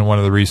scene in one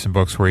of the recent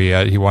books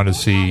where he wanted to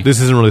see.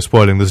 This isn't really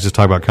spoiling. This is just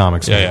talking about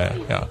comics. Yeah.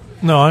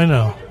 No, I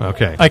know.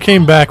 Okay. I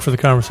came back for the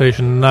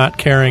conversation not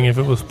caring if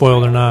it was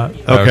spoiled or not.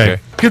 Okay. Okay.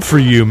 Good for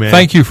you, man.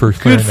 Thank you for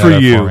clearing Good that for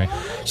up you. for me.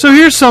 So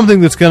here's something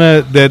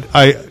that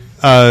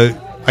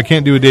I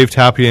can't do a Dave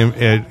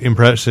Tapia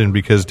impression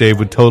because Dave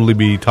would totally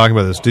be talking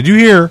about this. Did you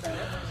hear?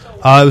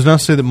 It was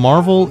announced today that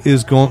Marvel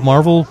is going.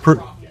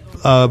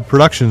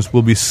 Productions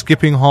will be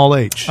skipping Hall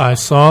H. I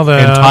saw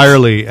that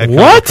entirely at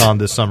Comic-Con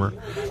this summer.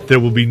 There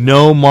will be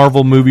no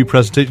Marvel movie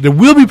presentation. There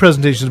will be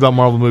presentations about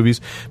Marvel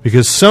movies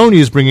because Sony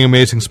is bringing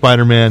Amazing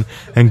Spider-Man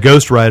and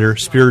Ghost Rider: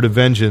 Spirit of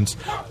Vengeance,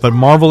 but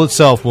Marvel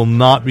itself will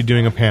not be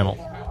doing a panel.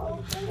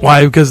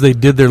 Why? Because they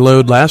did their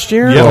load last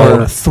year?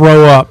 Yeah. Or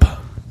throw up.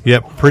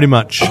 Yep, pretty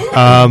much.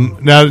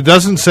 Now, it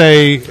doesn't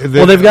say...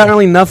 Well, they've got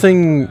really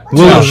nothing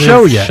to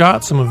show yet.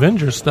 Shot some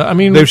Avengers stuff. I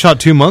mean, they've shot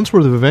 2 months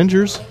worth of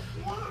Avengers.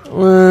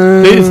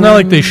 It's not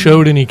like they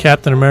showed any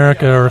Captain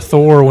America or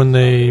Thor when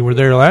they were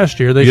there last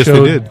year. They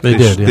showed, they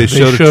did. Yeah. They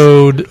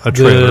showed a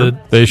trailer.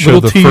 They showed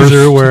the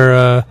teaser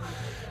where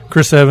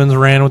Chris Evans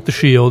ran with the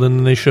shield, and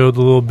then they showed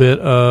a little bit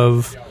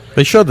of...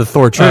 They showed the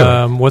Thor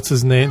trailer. What's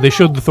his name? They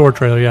showed the Thor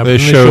trailer, yeah. They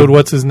showed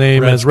what's his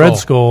name as Red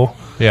Skull.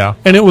 Yeah.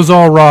 And it was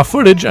all raw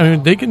footage. I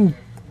mean, they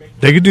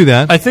could do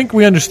that. I think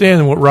we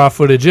understand what raw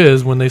footage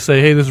is when they say,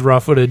 hey, this is raw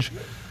footage.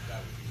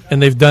 And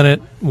they've done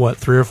it,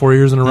 3 or 4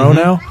 years in a row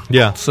now?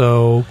 Yeah.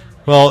 So...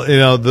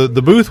 Well,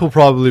 the booth will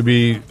probably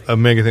be a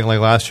mega thing. Like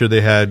last year,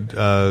 they had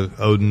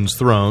Odin's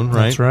throne,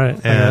 right? That's right.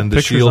 And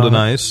the Shield and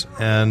Ice.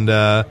 And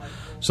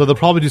so they'll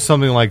probably do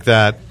something like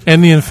that.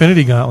 And the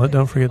Infinity Gauntlet,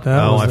 don't forget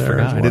that. Oh, I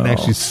forgot. I didn't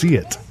actually see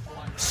it.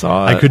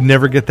 Saw it. I could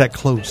never get that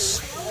close.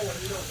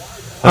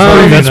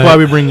 That's why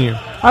we bring you.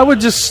 I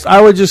would just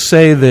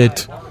say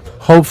that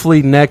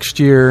hopefully next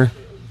year...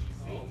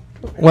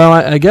 Well,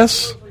 I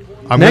guess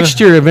next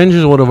year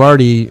Avengers would have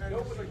already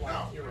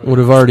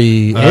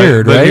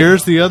aired, but right?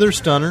 Here's the other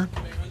stunner.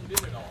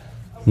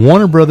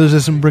 Warner Brothers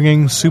isn't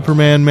bringing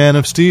Superman, Man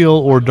of Steel,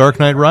 or Dark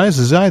Knight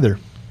Rises either.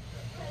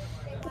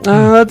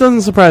 That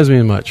doesn't surprise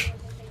me much.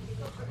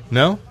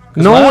 No?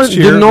 Last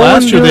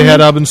year they had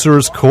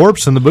Abensura's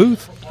corpse in the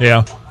booth.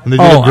 Yeah. And they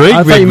did a great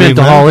I thought you meant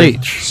the Hall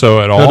H.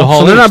 So at all? No, the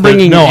Hall so they're not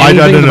bringing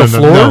anything to the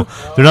floor? No,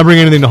 they're not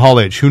bringing anything to Hall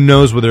H. Who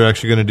knows what they're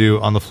actually going to do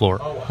on the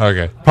floor?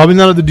 Okay. Probably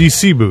not at the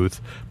DC booth,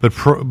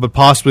 but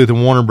possibly at the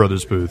Warner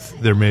Brothers booth.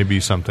 There may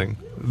be something.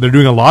 They're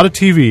doing a lot of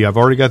TV. I've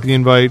already got the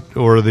invite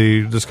or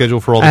the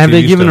schedule for all the Have TV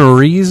they given stuff. a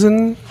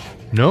reason?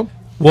 Nope.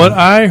 What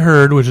I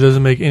heard, which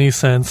doesn't make any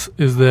sense,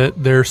 is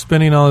that they're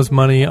spending all this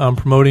money on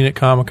promoting at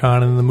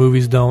Comic-Con, and the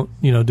movies don't,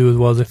 do as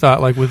well as they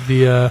thought. Like with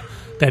the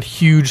that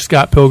huge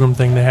Scott Pilgrim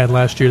thing they had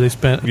last year, they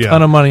spent a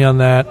ton of money on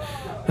that,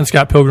 and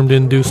Scott Pilgrim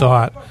didn't do so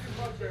hot.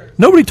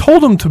 Nobody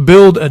told them to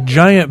build a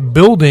giant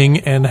building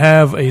and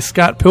have a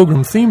Scott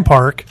Pilgrim theme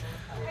park,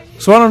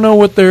 so I don't know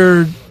what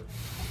their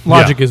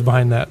logic is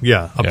behind that.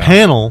 Yeah, a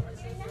panel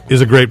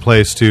is a great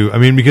place to. I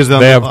mean, because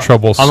they have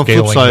trouble on the flip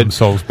scaling side,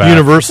 themselves back.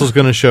 Universal's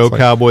going to show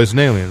Cowboys and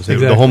Aliens.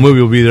 Exactly. The whole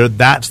movie will be there.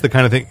 That's the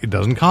kind of thing. It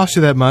doesn't cost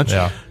you that much.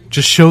 Yeah.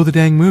 Just show the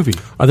dang movie.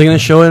 Are they going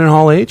to show it in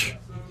Hall H?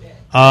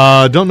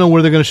 Don't know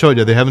where they're going to show it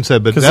yet. They haven't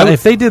said, but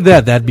if they did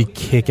that, that'd be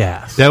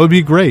kick-ass. That would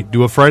be great.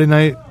 Do a Friday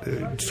night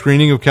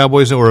screening of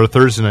Cowboys or a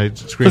Thursday night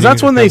screening. Because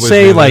that's when they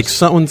say, like,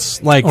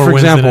 someone's, like, for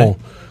example,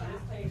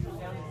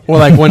 or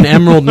like when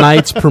Emerald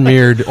Knights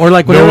premiered, or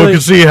like when no one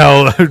can see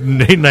how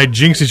Nate and I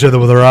jinx each other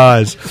with our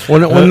eyes.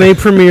 When they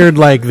premiered,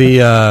 like,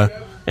 the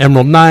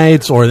Emerald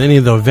Knights or any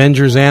of the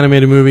Avengers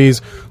animated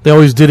movies, they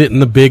always did it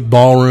in the big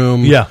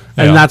ballroom. Yeah.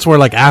 And that's where,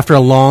 like, after a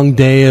long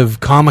day of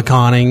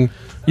Comic-Conning,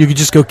 you could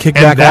just go kick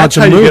back and that's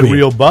watch a how movie. you get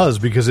real buzz,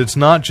 because it's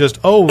not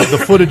just,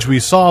 the footage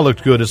we saw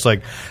looked good. It's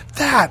like,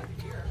 that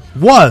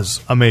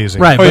was amazing.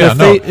 Right,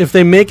 but if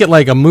they make it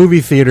like a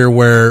movie theater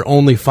where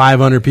only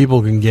 500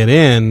 people can get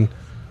in,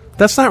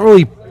 that's not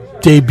really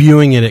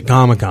debuting it at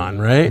Comic-Con,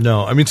 right?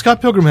 No. I mean,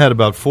 Scott Pilgrim had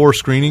about 4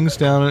 screenings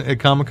down at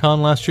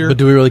Comic-Con last year. But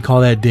do we really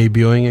call that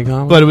debuting at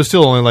Comic-Con? But it was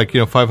still only like,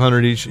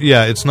 500 each.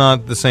 Yeah, it's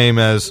not the same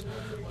as,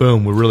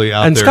 boom, we're really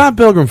out there. And Scott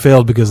Pilgrim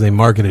failed because they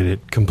marketed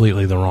it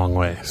completely the wrong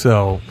way.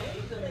 So...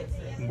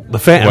 the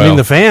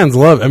fans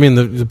love. I mean,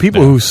 the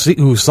people who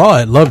saw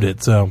it loved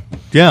it. So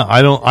yeah,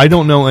 I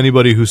don't know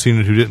anybody who's seen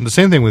it who didn't. The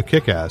same thing with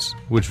Kick-Ass,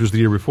 which was the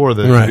year before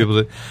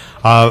that.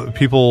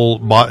 People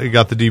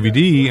got the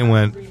DVD and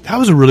went, that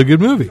was a really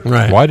good movie.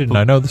 Right? Why didn't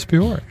I know this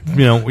before?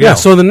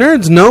 So the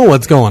nerds know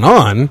what's going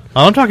on.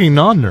 I'm talking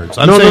non-nerds.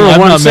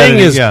 What I'm saying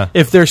is,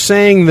 if they're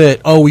saying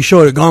that, we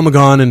showed it at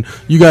Comic-Con and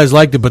you guys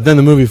liked it, but then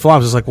the movie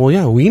flops, it's like, well,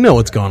 yeah, we know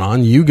what's going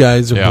on. You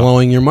guys are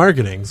blowing your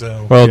marketing.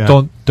 So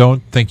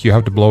don't think you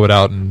have to blow it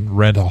out and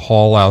rent a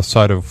hall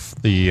outside of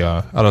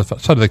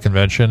the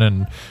convention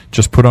and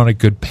just put on a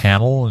good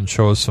panel and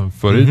show us some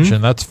footage,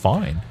 and that's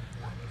fine.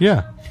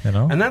 Yeah.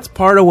 And that's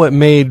part of what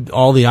made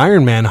all the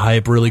Iron Man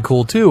hype really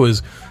cool too.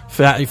 Is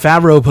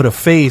Favreau put a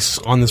face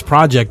on this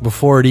project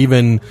before it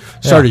even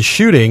started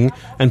shooting,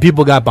 and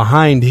people got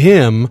behind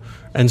him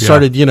and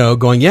started,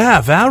 going,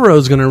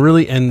 Favreau's going to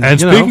really. And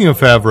speaking of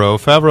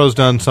Favreau's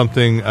done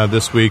something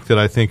this week that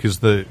I think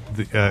is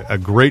a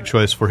great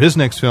choice for his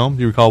next film.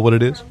 Do you recall what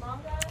it is?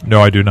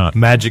 No, I do not.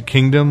 Magic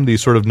Kingdom, the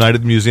sort of Night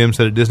at the Museum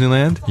set at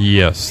Disneyland.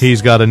 Yes,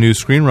 he's got a new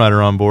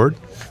screenwriter on board.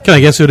 Can I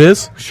guess who it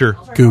is? Sure.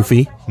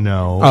 Goofy.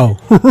 No.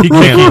 He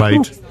can't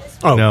write.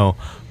 No.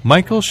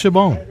 Michael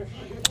Chabon.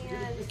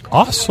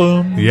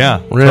 Awesome.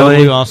 Yeah. Really?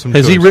 Totally awesome.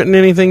 Has he written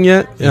anything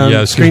yet?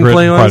 Yes,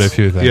 Screenplay quite a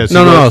few things. Yes,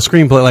 no,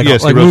 screenplay,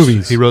 like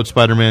movies. He wrote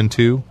Spider-Man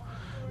 2.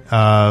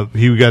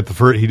 He got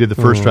he did the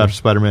first draft of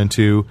Spider-Man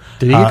 2.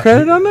 Did he get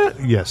credit on that?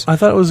 Yes. I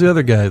thought it was the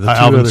other guy.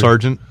 Alvin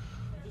Sargent.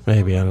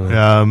 Maybe, I don't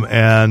know.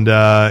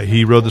 And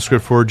he wrote the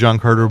script for John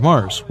Carter of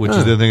Mars, which is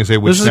the other thing I say.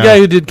 Which this is the guy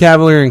who did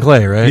Cavalier and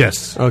Clay, right?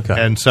 Yes. Okay.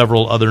 And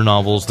several other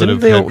novels didn't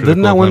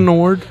that win an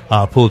award?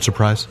 Pulitzer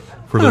Prize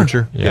for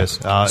literature. Yeah. Yes.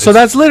 So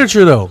that's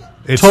literature, though.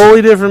 It's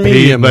totally different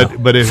medium.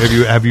 But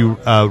have you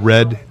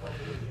read?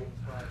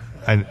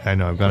 I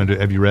know I've gone into.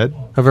 Have you read?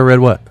 Have I read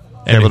what?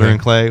 Cavalier and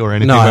Clay or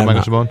anything by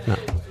Michael Chabon? No.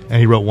 And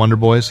he wrote Wonder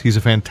Boys. He's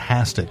a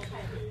fantastic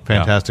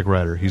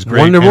writer. He's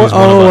great. Wonder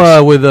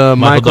Boy. With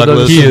Michael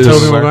Douglas and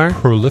Tobey Maguire.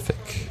 Prolific.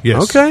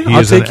 Yes. Okay. He I'll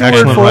is take an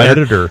your word excellent for it.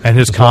 editor, and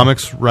his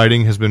comics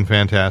writing has been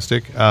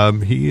fantastic.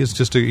 He is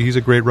he's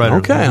a great writer.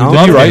 Okay.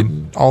 Did he write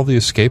all the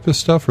Escapist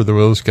stuff, or there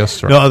was guest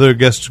stars? No, other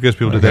guest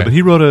people did that. But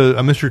he wrote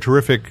a Mr.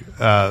 Terrific,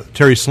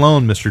 Terry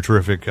Sloan Mr.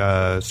 Terrific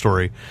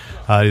story.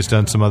 He's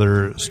done some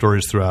other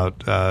stories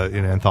throughout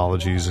in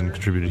anthologies and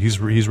contributed. He's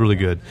really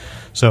good.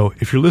 So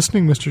if you're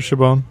listening, Mr.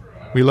 Chabon,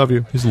 we love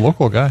you. He's a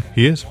local guy.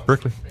 He is,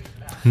 Berkeley.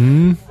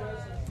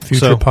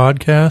 Future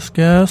podcast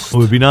guest. It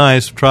would be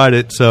nice. Tried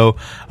it. So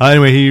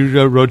anyway, he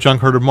wrote John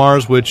Carter of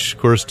Mars, which, of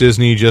course,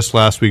 Disney just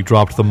last week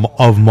dropped the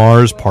of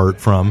Mars part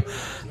from.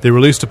 They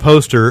released a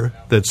poster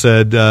that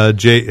said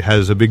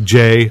has a big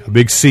J, a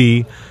big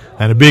C,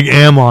 and a big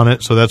M on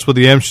it. So that's what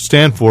the M should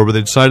stand for. But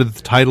they decided that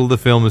the title of the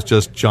film is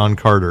just John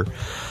Carter.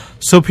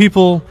 So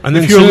people, And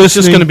then if you're listening, it's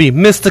just going to be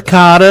Mr.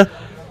 Carter.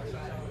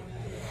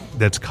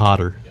 That's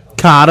Cotter.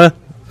 Carter.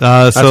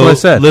 That's what I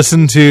said.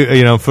 Listen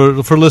to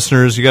for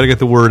listeners, you got to get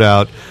the word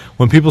out.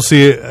 When people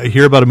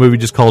hear about a movie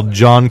just called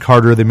John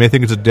Carter, they may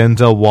think it's a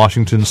Denzel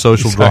Washington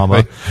social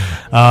drama.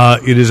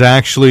 It is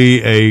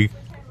actually a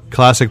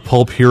classic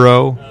pulp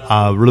hero.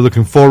 Really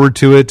looking forward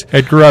to it.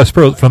 Edgar Rice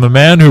Burroughs, from the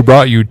man who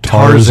brought you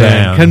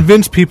Tarzan.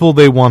 Convince people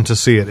they want to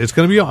see it. It's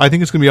going to be. I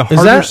think it's going to be a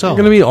harder Is that sell.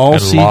 going to be all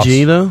At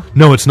CG though?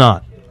 No, it's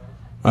not.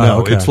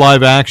 No, okay. it's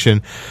live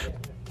action.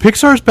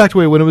 Pixar's backed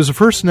away. When it was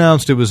first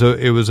announced, it was a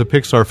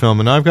Pixar film,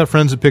 and I've got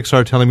friends at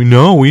Pixar telling me,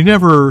 "No, we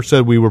never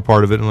said we were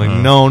part of it." And I'm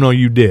like, "No,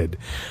 you did."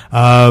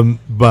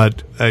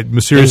 But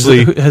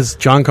mysteriously, Has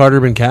John Carter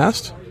been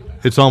cast?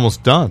 it's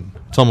almost done.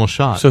 It's almost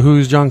shot. So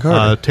who's John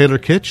Carter? Taylor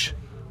Kitsch,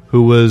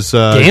 who was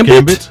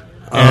Gambit?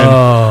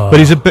 But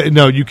he's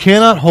you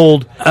cannot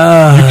hold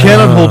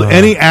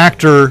any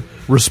actor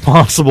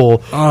responsible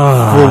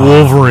for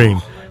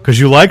Wolverine. Because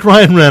you like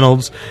Ryan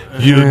Reynolds,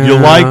 you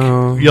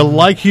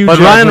like Hugh But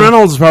Jackman. Ryan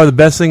Reynolds is probably the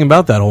best thing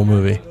about that whole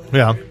movie.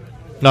 Yeah.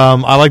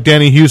 I like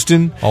Danny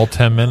Houston. All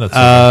 10 minutes.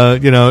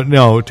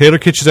 No, Taylor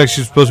Kitsch is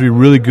actually supposed to be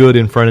really good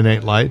in Friday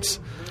Night Lights.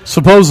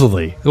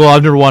 Supposedly. Well,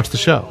 I've never watched the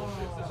show.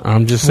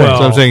 I'm just saying.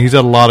 So I'm saying he's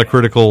had a lot of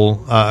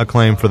critical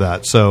acclaim for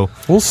that. So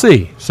We'll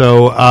see.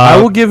 So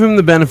I will give him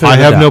the benefit of the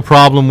doubt. have no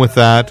problem with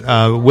that.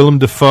 Willem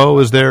Dafoe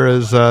is there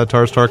as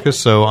Tars Tarkas,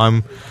 so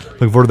I'm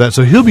looking forward to that.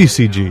 So he'll be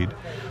CG'd.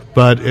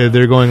 But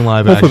they're going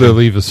live action. Hopefully they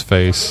leave his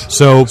face.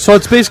 So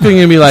it's basically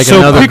going to be like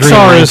another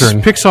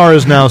Pixar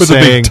is now With the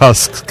saying big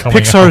tusks coming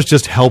Pixar is out.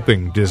 just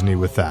helping Disney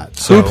with that.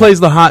 So Who plays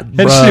the hot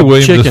And see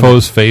William chicken?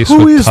 Dafoe's face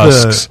who with is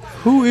tusks.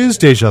 who is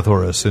Deja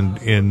Thoris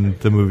in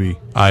the movie?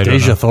 I don't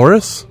Deja know.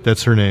 Thoris?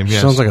 That's her name.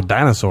 Yes. Sounds like a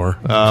dinosaur.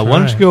 Why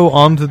don't you go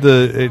on to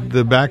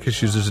the back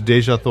issues? There's a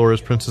Deja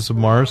Thoris, Princess of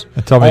Mars.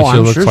 And tell me she I'm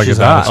looks sure like a she's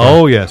hot. dinosaur.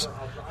 Oh yes.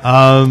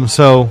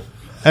 So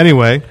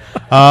anyway,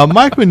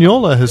 Mike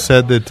Mignola has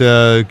said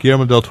that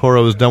Guillermo del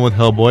Toro is done with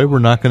Hellboy. We're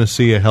not going to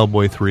see a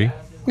Hellboy 3.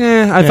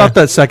 I thought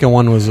that second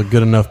one was a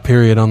good enough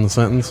period on the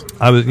sentence.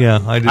 I didn't.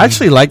 I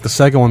actually liked the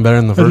second one better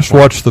than the I first just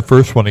one. watched the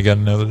first one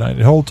again the other night.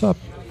 It holds up.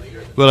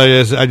 But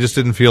I just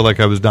didn't feel like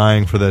I was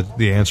dying for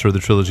the answer of the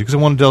trilogy because I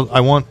want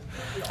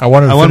I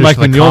wanted to Mike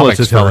finish the Mignola comics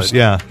to tell first. it.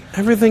 Yeah.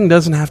 Everything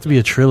doesn't have to be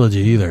a trilogy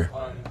either.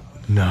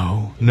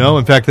 No.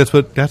 In fact, that's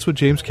what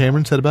James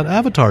Cameron said about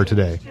Avatar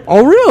today.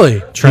 Oh,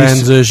 really?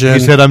 Transition. He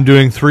said, "I'm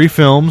doing 3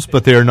 films,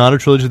 but they are not a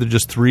trilogy. They're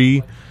just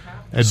 3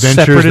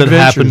 adventures Separate that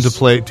happen adventures.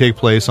 to take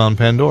place on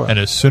Pandora." And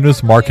as soon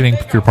as the marketing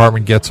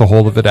department gets a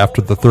hold of it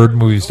after the third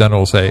movie's done,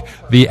 it'll say,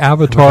 the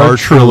Avatar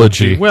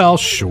trilogy. Well,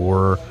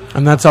 sure.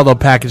 And that's how they'll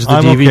package the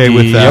I'm DVDs. okay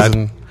with that.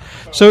 and-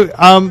 So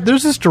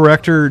there's this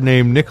director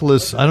named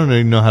Nicholas. I don't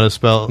even know how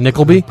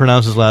to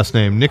pronounce his last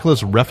name.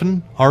 Nicholas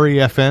Refn,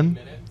 R-E-F-N,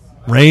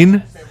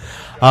 Rain,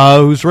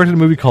 who's directed a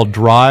movie called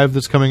Drive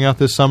that's coming out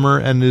this summer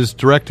and is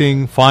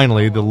directing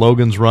finally the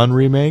Logan's Run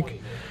remake.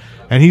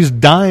 And he's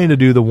dying to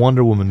do the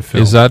Wonder Woman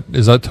film. Is that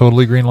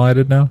totally green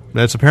lighted now?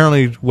 That's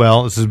apparently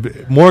this is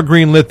more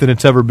green lit than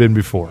it's ever been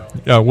before.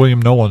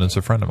 William Nolan is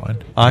a friend of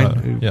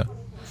mine. Yeah.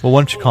 Well,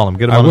 why don't you call him?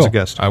 Get him on as a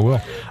guest. I will.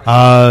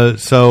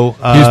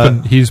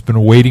 He's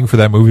been waiting for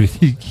that movie.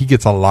 He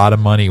gets a lot of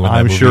money when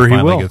that movie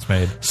finally gets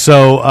made.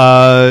 So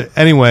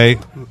anyway,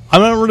 I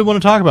don't really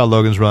want to talk about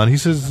Logan's Run. He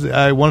says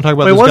I want to talk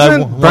about this guy.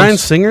 Wasn't Bryan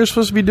Singer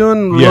supposed to be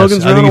doing Yes,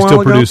 Logan's Run I think he's a still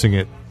while ago? producing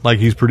it. Like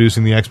he's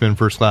producing the X-Men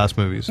First Class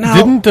movies. No.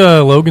 Didn't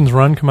Logan's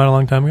Run come out a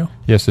long time ago?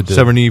 Yes, it did.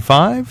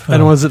 75?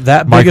 And was it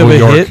that big Michael of a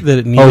York. hit that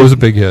it needed? Oh, it was a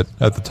big hit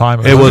at the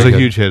time. It was a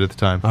huge hit at the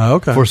time. Oh,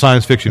 okay. For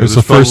science fiction. It was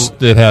the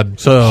first. It had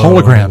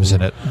holograms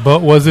in it.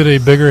 But was it a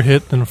bigger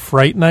hit than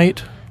Fright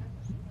Night?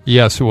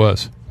 Yes, it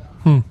was.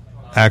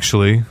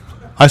 Actually,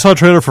 I saw a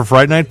trailer for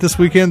Fright Night this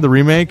weekend, the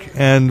remake,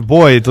 and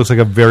boy, it looks like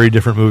a very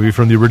different movie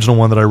from the original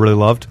one that I really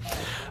loved.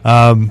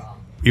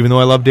 Even though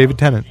I love David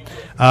Tennant.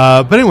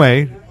 But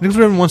anyway, Nicholas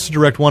Ray wants to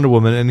direct Wonder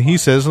Woman, and he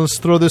says, let's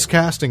throw this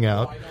casting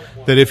out,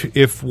 that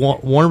if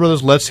Warner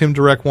Brothers lets him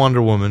direct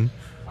Wonder Woman,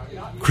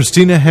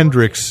 Christina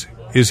Hendricks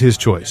is his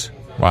choice.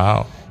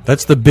 Wow.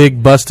 That's the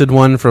big busted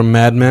one from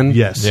Mad Men?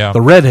 Yes. Yeah.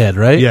 The redhead,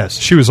 right? Yes.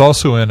 She was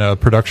also in a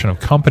production of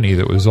Company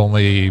that was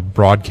only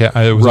broadcast.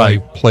 It was only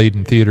played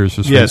in theaters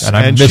this week, Yes, and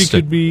I and missed she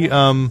could it. be...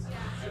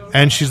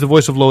 and she's the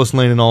voice of Lois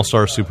Lane in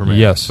All-Star Superman.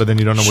 Yes. But then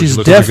you don't know what She's she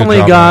looks like. definitely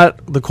got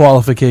the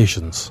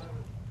qualifications.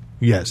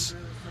 Yes.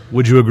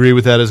 Would you agree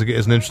with that as an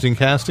interesting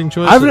casting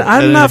choice?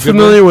 I'm not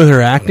familiar with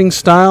her acting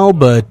style,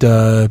 but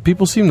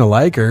people seem to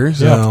like her.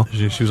 So.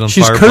 Yeah. She was on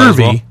She's Firefly as curvy.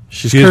 well.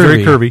 She's She is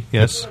very curvy. curvy,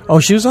 yes. Oh,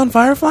 she was on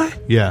Firefly?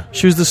 Yeah.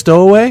 She was the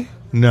stowaway?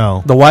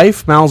 No. The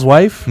wife? Mal's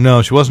wife?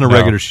 No, she wasn't a No.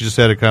 regular. She just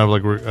had a kind of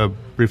like a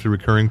briefly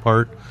recurring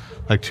part,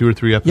 like 2 or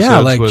 3 episodes. Yeah,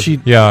 like with,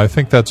 she... Yeah, I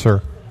think that's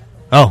her.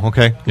 Oh,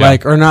 okay. Yeah.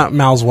 Like, or not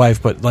Mal's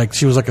wife, but like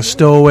she was like a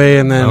stowaway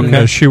and then...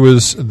 Okay. She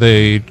was.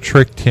 They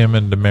tricked him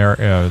into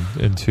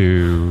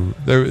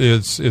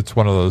It's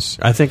one of those.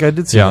 I think I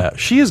did see Yeah. that.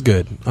 She is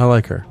good. I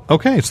like her.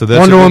 Okay, so that's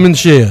Wonder a good- Woman,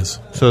 she is.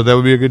 So that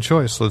would be a good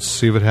choice. Let's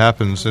see if it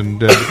happens.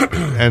 And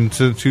and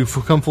to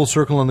come full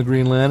circle on the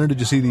Green Lantern, did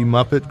you see the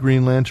Muppet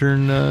Green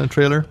Lantern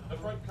trailer?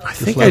 I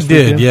think I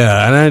did,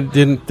 yeah. And I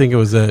didn't think it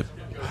was that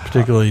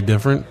particularly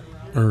different.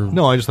 Or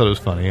No, I just thought it was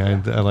funny. I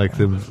like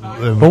them.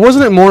 But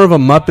wasn't it more of a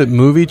Muppet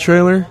movie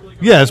trailer?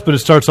 Yes, but it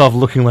starts off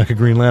looking like a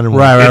Green Lantern.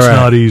 Right. It's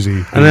not easy.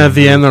 And then at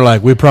the end, they're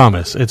like, "We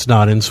promise, it's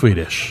not in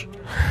Swedish."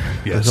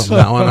 Yes.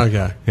 That one,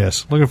 okay.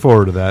 Yes, looking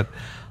forward to that.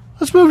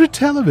 Let's move to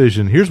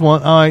television. Here's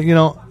one.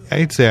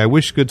 I'd say I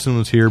wish Goodson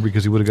was here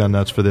because he would have gone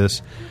nuts for this.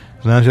 It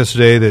was announced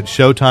yesterday that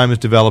Showtime is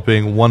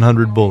developing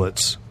 100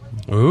 Bullets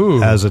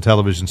Ooh. as a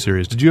television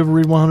series. Did you ever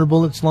read 100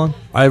 Bullets, Lon?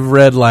 I've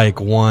read like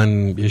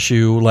one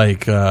issue,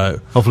 like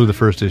Hopefully the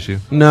first issue.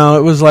 no,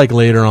 it was like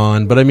later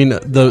on. But I mean,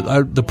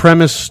 the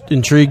premise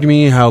intrigued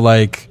me. How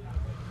like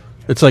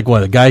it's like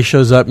what a guy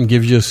shows up and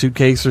gives you a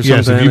suitcase or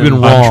Yes, something. if you've been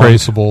and- wrong,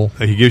 Untraceable.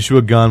 He gives you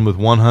a gun with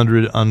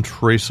 100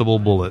 untraceable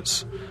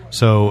bullets.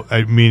 So,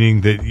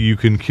 meaning that you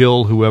can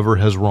kill whoever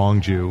has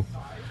wronged you,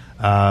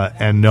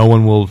 and no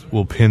one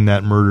will pin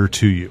that murder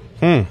to you.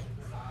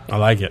 I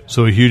like it.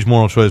 So a huge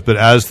moral choice. But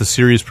as the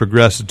series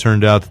progressed, it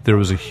turned out that there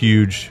was a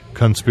huge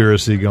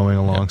conspiracy going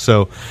along.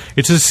 So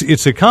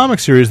it's a comic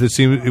series that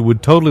seemed it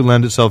would totally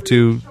lend itself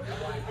to,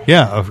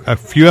 a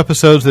few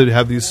episodes that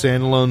have these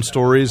standalone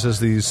stories as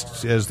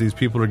these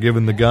people are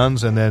given the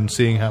guns, and then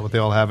seeing what they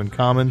all have in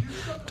common,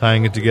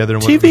 tying it together.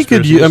 And what TV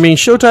could use. I mean,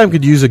 Showtime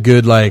could use a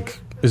good like.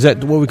 Is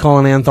that what we call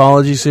an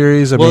anthology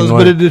series? but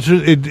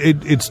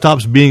it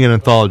stops being an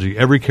anthology.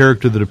 Every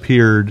character that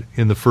appeared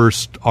in the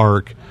first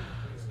arc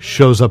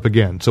shows up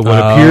again. So what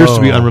appears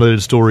to be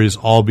unrelated stories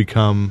all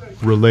become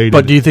related.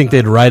 But do you think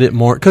they'd write it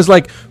more? Because,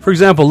 like, for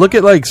example, look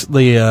at like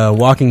the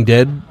Walking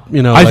Dead.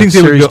 You know, I like think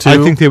they would series go. I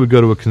 2. think they would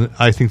go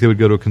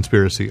to a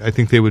conspiracy. I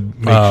think they would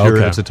make sure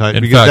okay. it's a tight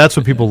In because fact- that's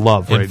what people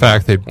love. In right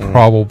fact, they'd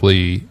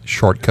probably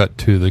shortcut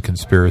to the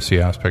conspiracy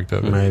aspect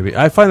of it. Maybe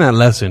I find that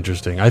less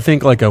interesting. I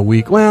think like a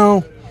week.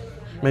 Well,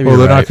 maybe. Well, you're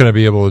they're right. not going to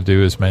be able to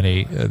do as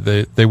many.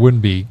 They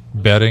wouldn't be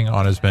betting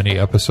on as many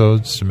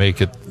episodes to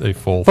make it a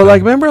full. But thing.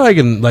 like, remember, like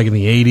in the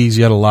 '80s,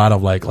 you had a lot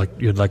of like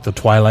you had like the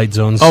Twilight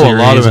Zone Oh, a series,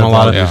 lot of and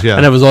anthologies, yeah.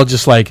 and it was all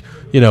just like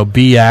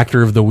be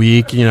actor of the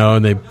week,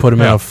 and they put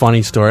him in a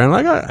funny story. And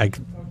I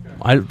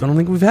don't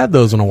think we've had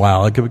those in a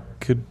while. It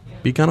could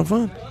be kind of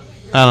fun.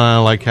 I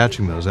like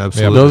catching those.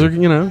 Absolutely, Those are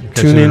Catching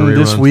tune them in in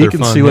this reruns, week they're and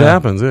fun, see what yeah.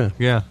 happens. Yeah,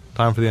 Yeah,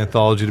 time for the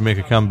anthology to make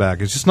a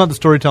comeback. It's just not the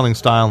storytelling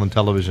style in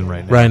television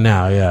right now. right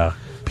now, yeah.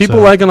 People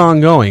So- like an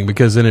ongoing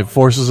because then it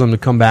forces them to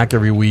come back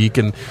every week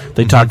and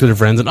they talk to their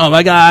friends and, oh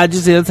my God, did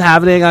you see what's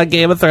happening on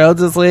Game of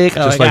Thrones this week?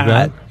 Oh Just my like God.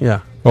 that? Yeah.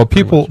 well,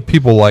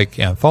 people like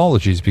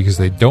anthologies because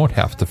they don't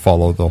have to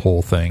follow the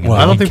whole thing. Well,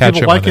 and I they don't can think catch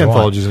people it when like they want.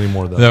 anthologies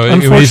anymore, though. No,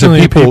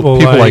 Unfortunately, people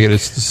people like like- it.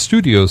 It's the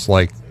studios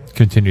like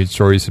continued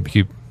stories to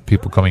keep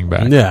people coming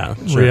back. Yeah.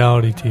 Sure.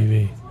 Reality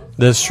TV.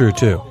 That's true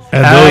too.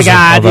 And Oh my those are-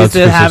 God, you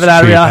still have it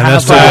on Real And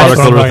that's the Housewives. water That's what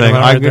I'm cooler talking thing.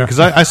 about right there. Because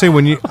I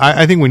say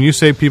I think when you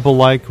say people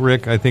like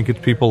Rick, I think it's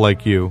people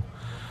like you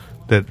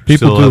that People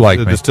still do have, like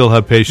that me. still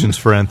have patience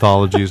for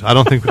anthologies. I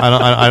don't think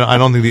I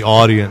don't think the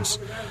audience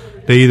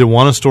they either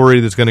want a story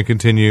that's going to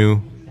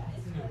continue.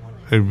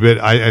 But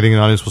I think an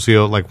audience will see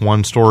like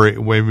one story,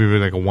 maybe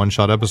like a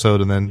one-shot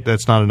episode, and then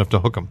that's not enough to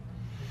hook them.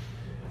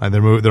 And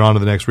they're on to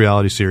the next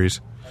reality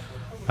series.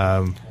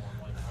 So-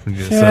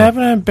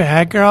 a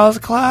Bad Girls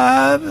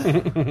Club?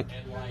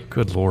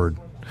 good Lord.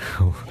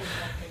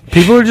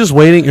 People are just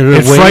waiting.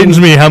 It frightens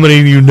me how many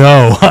of you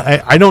know.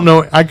 I don't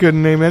know. I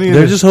couldn't name any of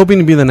They're this. just hoping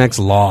to be the next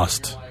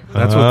Lost.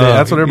 That's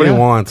what everybody yeah,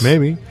 wants.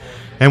 Maybe.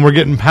 And we're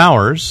getting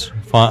Powers.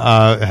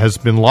 Has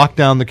been locked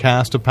down the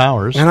cast of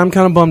Powers. And I'm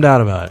kind of bummed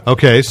out about it.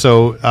 Okay,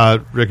 so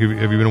Rick,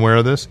 have you been aware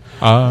of this?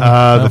 No.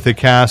 That they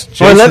cast Oh,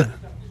 Jason.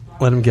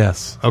 let him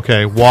guess.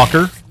 Okay,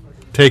 Walker,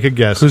 Take a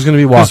guess. Who's going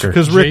to be Walker?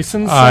 Because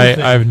Jason I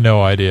something. have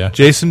no idea.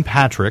 Jason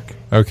Patrick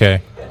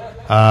Okay.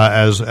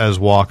 as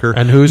Walker.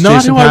 And who's Not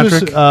Jason who I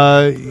was-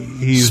 Patrick?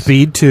 he's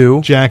Speed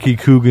 2. Jackie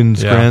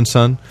Coogan's Yeah.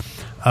 grandson.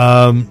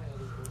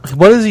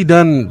 What has he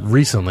done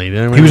recently?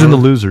 He was in The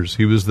Losers.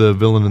 He was the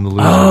villain in The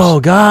Losers. Oh,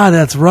 God,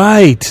 that's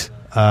right.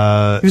 He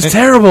was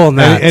terrible in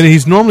that. And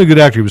he's normally a good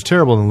actor. He was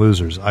terrible in The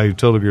Losers. I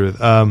totally agree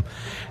with.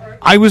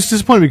 I was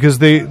disappointed because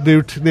they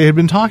had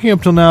been talking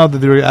up till now that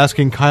they were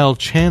asking Kyle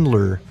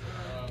Chandler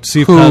to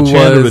see if Who Kyle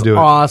Chandler was would do it.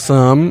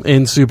 awesome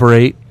in Super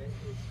 8.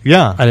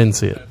 Yeah, I didn't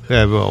see it.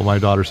 yeah. Well, my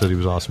daughter said he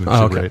was awesome in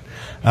Super okay.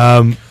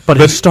 8. But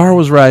his star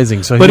was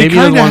rising, so But maybe he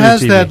kind of doesn't want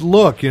has to that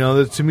look, you know.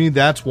 That, to me,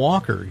 that's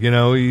Walker. You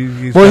know,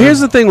 he's Well, kind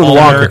here's of the thing with Walker.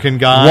 all-American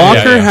guy.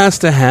 Walker Yeah. has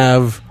to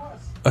have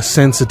a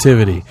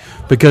sensitivity,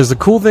 because the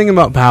cool thing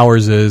about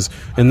Powers is,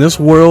 in this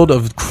world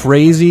of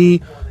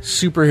crazy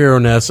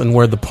superhero-ness, and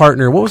where the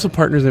partner, what was the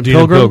partner's name?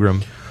 Dina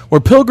Pilgrim. Where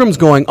Pilgrim's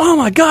going, oh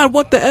my God,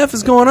 what the F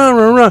is going on?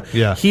 Rah, rah.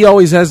 Yeah. He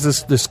always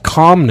has this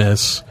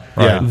calmness.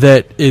 Right.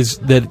 That is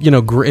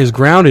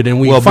grounded, and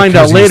we Well, find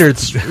out because later.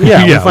 he's- It's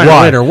Yeah, we find out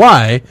why? later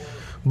why.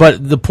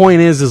 But the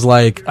point is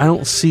like, I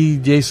don't see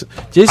Jason.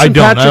 I Jason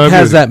don't. I Patrick agree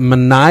has with that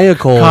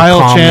maniacal Kyle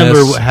calmness,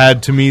 Chandler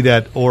had to me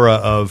that aura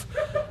of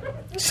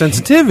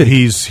sensitivity.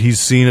 he's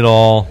seen it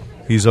all.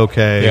 He's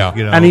okay. Yeah.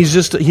 You know, And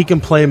he can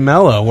play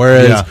mellow.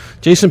 Whereas Yeah.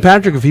 Jason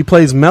Patrick, if he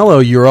plays mellow,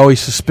 you're always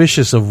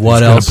suspicious of what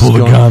He's gonna else pull is a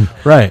going gun. on.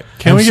 Right.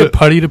 Can And we so- get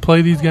Putty to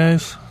play these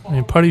guys? I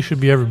mean, Putty should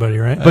be everybody,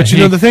 right? But you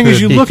He know the thing is,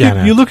 could- you he look can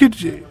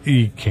act.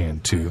 you can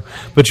too.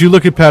 But you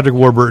look at Patrick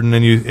Warburton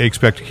and you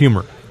expect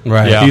humor.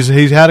 Right. Yeah.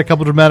 He's had a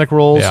couple dramatic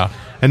roles. Yeah.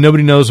 And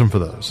nobody knows him for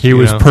those. He you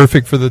was know?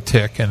 perfect for The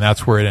Tick, and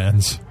that's where it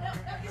ends.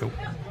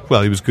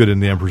 Well, he was good in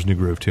The Emperor's New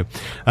Groove too.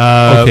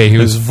 Okay, he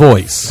His was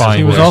voice. fine.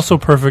 He was with- also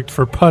perfect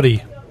for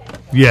Putty.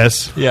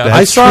 Yes. Yeah. that's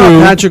I saw true.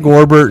 a Patrick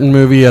Warburton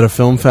movie at a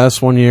film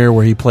fest one year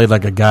where he played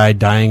like a guy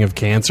dying of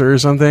cancer or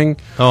something,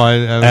 Oh,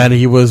 and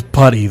he was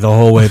putty the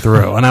whole way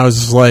through. And I was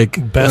just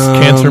like, Best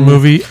cancer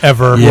movie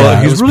ever. Yeah, well,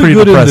 it he's was really pretty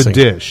good depressing. in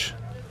The Dish.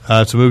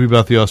 It's a movie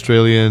about the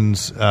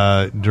Australians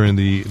during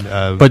the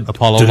But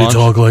Apollo did launch. he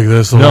talk like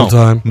this the No, whole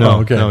time? no, Oh,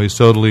 okay. no.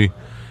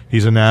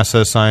 He's a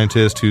NASA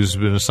scientist who's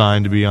been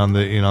assigned to be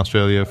in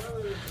Australia.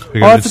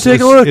 I'll have to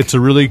take a look. It's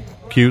a really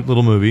cute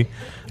little movie.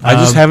 I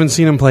just haven't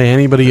seen him play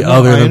anybody No,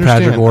 other I than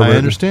Patrick understand. Warburton. I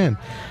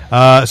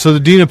understand. So the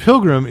Dina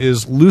Pilgrim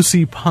is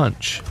Lucy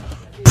Punch.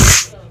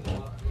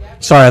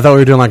 Sorry, I thought we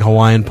were doing like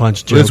Hawaiian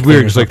Punch. Well, that's joke weird thing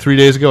or because like 3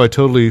 days ago I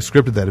totally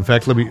scripted that. In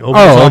fact, let me open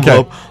Oh, this okay.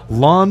 envelope.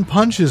 Lon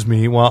punches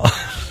me while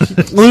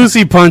something.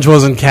 Lucy Punch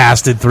wasn't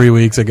casted 3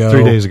 weeks ago.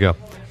 3 days ago.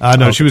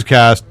 No, she was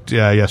cast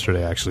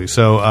yesterday actually.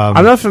 So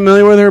I'm not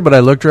familiar with her, but I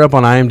looked her up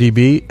on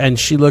IMDb, and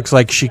she looks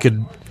like she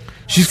could.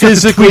 she's got the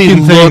physically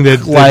tweaking thing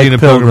look that like Dina Pilgrim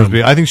Pilgrim. would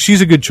be. I think she's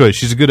a good choice.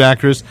 She's a good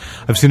actress.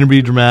 I've seen her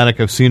be dramatic.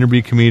 I've seen her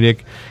be comedic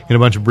in a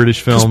bunch of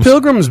British Because films.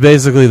 Pilgrim is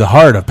basically the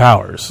heart of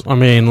Powers. I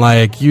mean,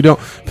 like you don't.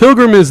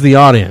 Pilgrim is the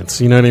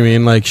audience. You know what I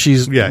mean? Like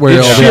she's Yeah, where it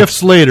all the-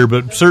 shifts later,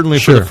 but certainly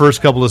for Sure. the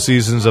first couple of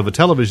seasons of a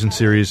television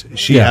series,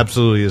 she Yeah.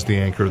 absolutely is the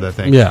anchor of that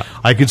thing. Yeah.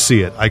 I could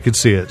see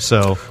it.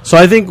 So So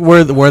I think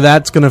where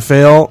that's going to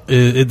fail,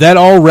 that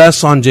all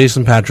rests on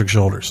Jason Patrick's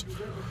shoulders.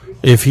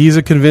 If he's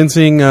a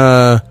convincing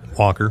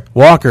Walker.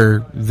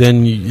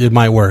 then it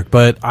might work.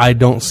 But I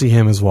don't see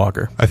him as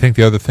Walker. I think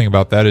the other thing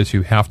about that is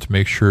you have to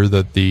make sure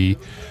that they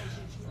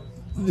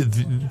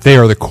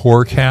are the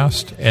core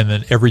cast, and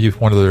then every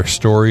one of their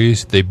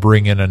stories they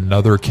bring in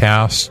another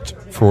cast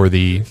for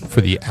the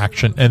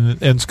action,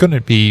 and it's going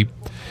to be.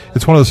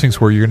 It's one of those things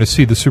where you're going to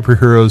see the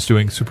superheroes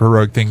doing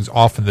superheroic things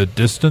off in the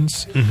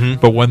distance,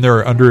 but when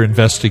they're under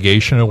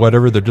investigation or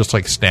whatever, they're just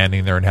like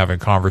standing there and having a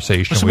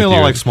conversation It's with a lot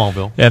you. like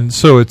Smallville. And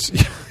so it's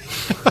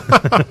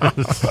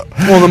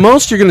Well, the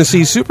most you're going to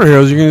see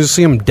superheroes, you're going to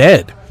see them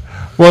dead.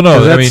 well, no,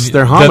 'Cause I that's mean,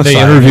 their then they homicide.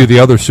 interview the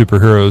other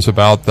superheroes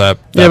about that.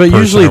 Yeah, but person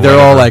usually or they're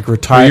all, whatever. like,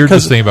 retired, Well, you're 'cause-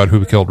 just thinking about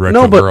who killed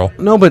Retro Girl.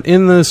 No, but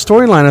in the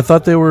storyline, I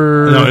thought they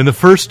were No, in the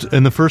first couple.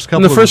 in the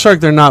first arc.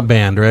 They're not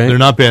banned, right? they're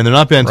not banned. They're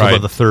not banned until Right.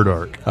 about the third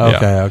arc.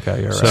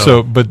 Okay, you're right.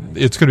 So, but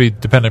it's going to be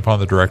dependent upon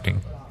the directing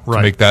to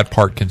Right. make that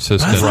part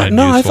consistent.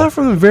 and I useful. thought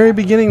from the very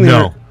beginning.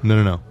 No.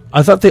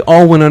 I thought they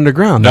all went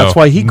underground. No, That's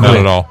why he quit. Not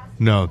at all.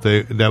 No,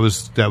 that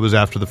was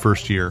after the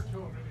first year.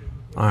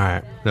 All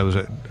right. That was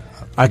it.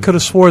 I could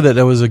have swore that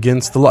was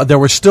against the law. There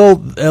were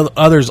still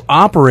others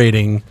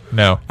operating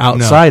No.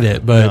 outside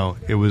it, but No,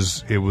 it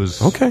was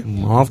Okay,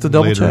 I'll have to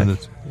double later check.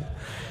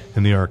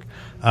 in the arc.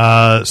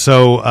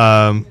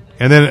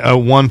 And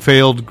then one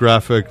failed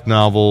graphic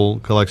novel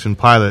collection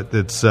pilot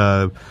that's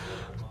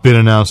been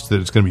announced that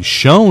it's going to be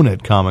shown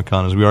at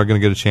Comic-Con, as we are going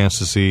to get a chance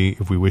to see,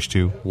 if we wish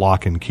to,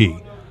 Lock and Key.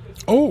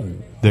 Oh,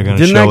 They're going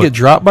to didn't show that it. get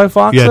dropped by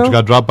Fox? Yeah, though? it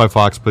got dropped by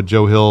Fox, but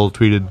Joe Hill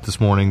tweeted this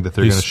morning that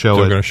they're going to show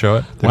They're it. going to show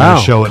it. They're going Wow,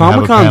 to show it and have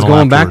a Comic-Con's panel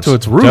going back afterwards. to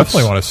its roots.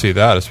 Definitely want to see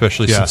that,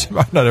 especially Yeah. since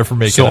I'm not ever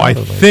making. So it I out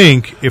of it.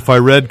 think, if I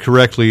read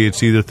correctly,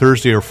 it's either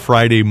Thursday or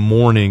Friday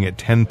morning at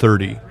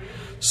 10:30.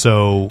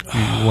 So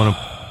you want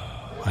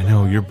to? I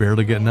know you're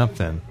barely getting up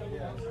then.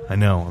 I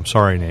know. I'm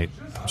sorry, Nate.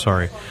 I'm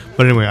Sorry,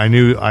 but anyway, I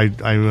knew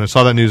when I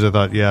saw that news, I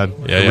thought,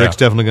 Rick's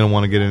definitely going to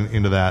want to get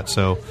into that.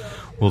 So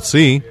we'll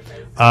see.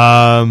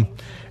 And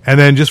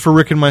then just for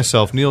Rick and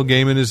myself, Neil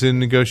Gaiman is in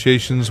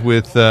negotiations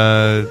with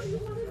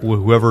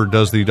whoever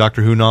does the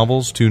Doctor Who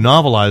novels to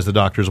novelize The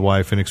Doctor's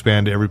Wife and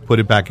put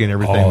it back in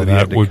everything that he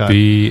had to cut. That would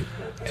be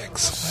excellent.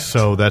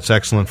 So that's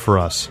excellent for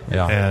us.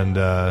 Yeah.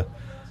 And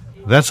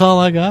that's all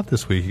I got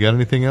this week. You got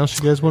anything else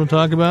you guys want to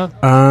talk about?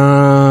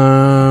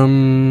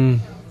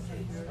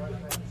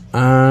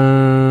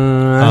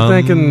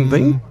 I can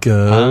think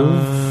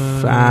of.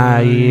 I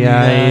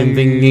am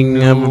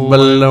thinking of a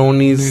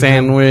bologna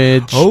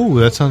sandwich. Oh,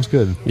 that sounds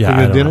good.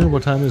 Yeah, for dinner.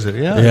 What time is it?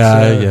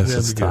 Yes,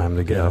 it's time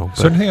to go. Is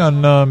there anything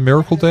on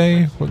Miracle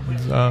Day?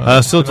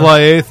 Still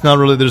July 8th. Not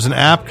really. There's an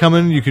app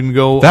coming. You can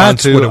go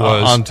onto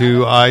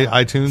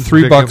iTunes.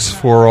 $3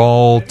 for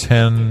all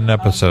 10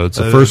 episodes.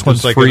 The first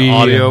one's like free. An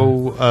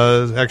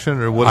audio action,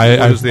 or what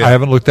is the? I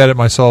haven't looked at it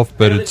myself,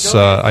 but it's.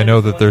 I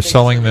know that they're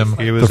selling them.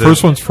 The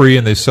first one's free,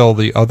 and they sell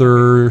the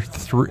other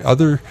three.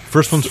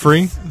 First one's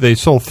free. They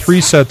sell 3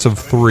 sets of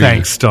 3.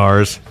 Thanks,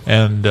 stars.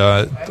 And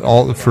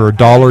all for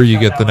 $1 you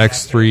get the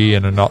next 3,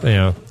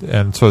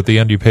 and so at the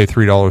end you pay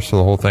 $3 for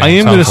the whole thing. I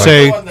am going to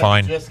say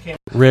fine.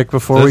 Rick,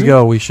 before we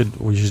go, we should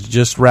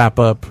just wrap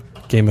up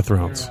Game of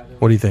Thrones.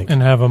 What do you think?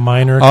 And have a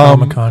minor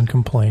Comic-Con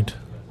complaint.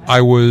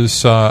 I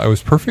was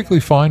perfectly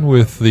fine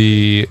with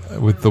the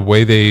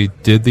way they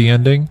did the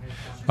ending.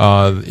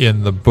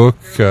 In the book,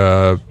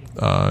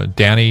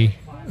 Dany,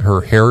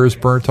 her hair is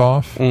burnt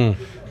off.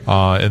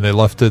 And they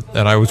left it,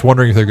 and I was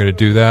wondering if they're going to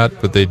do that,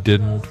 but they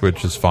didn't,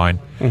 which is fine.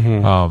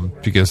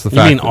 Because the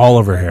fact you mean all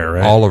of her hair,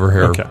 right? All of her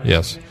hair, okay.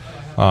 Yes.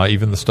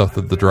 Even the stuff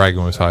that the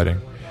dragon was hiding.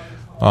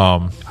 I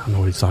don't know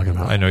what he's talking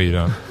about. I know you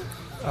don't.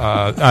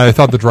 I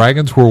thought the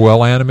dragons were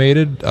well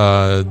animated,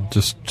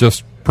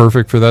 just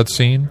perfect for that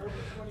scene.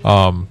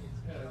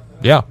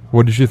 Yeah,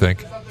 what did you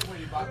think?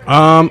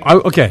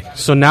 Okay,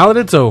 so now that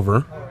it's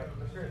over,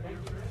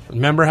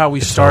 remember how we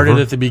started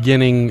at the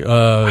beginning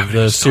of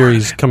the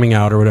series coming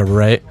out or whatever,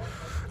 right?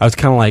 I was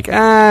kind of like,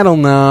 I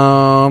don't know,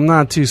 I'm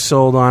not too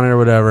sold on it or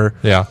whatever.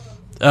 Yeah.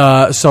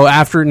 So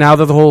now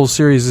that the whole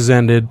series has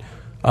ended,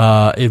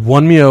 it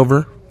won me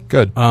over.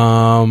 Good.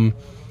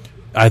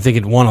 I think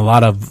it won a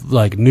lot of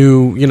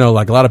new, a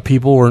lot of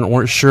people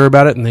weren't sure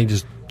about it, and they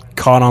just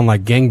caught on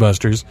like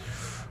gangbusters.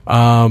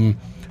 And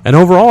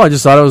overall, I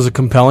just thought it was a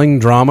compelling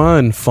drama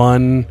and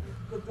fun,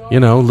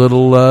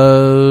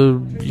 little,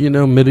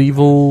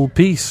 medieval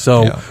piece.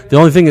 So the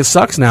only thing that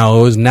sucks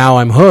now is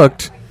I'm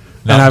hooked,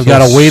 and I've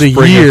got to wait a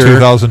year.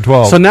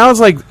 2012. So now it's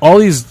like all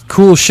these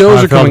cool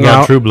shows are coming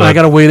out, and I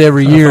got to wait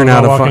every year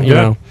now to find,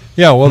 Yeah,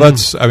 well,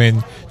 that's. I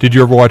mean, did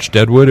you ever watch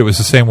Deadwood? It was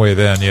the same way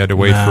then. You had to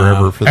wait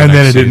forever for the and next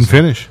then it didn't season.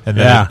 finish.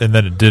 And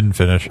then it didn't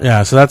finish.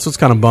 Yeah, so that's what's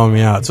kind of bumming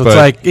me out. So it's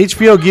like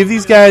HBO, give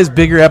these guys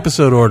bigger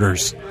episode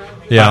orders.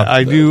 Yeah,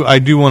 I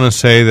do want to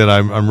say that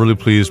I'm really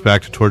pleased.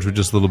 Back to Torchwood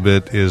just a little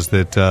bit is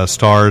that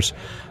Stars.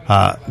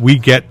 We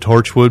get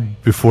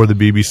Torchwood before the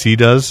BBC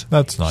does.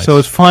 That's nice. So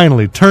it's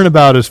finally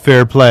turnabout is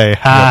fair play.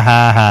 Ha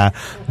ha ha.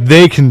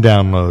 They can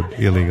download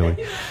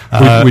illegally.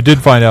 We did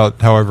find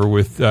out, however,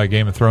 with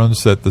Game of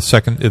Thrones that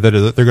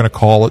they're going to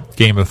call it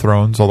Game of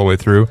Thrones all the way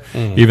through,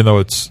 even though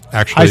it's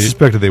actually. I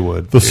suspected they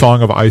would. The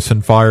Song of Ice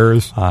and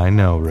Fires. I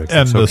know, Rick.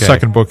 And the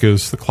second book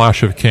is The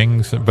Clash of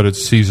Kings, but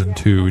it's season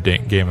 2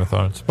 Game of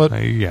Thrones. But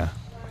yeah,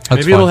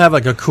 maybe it'll have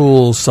like a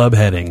cool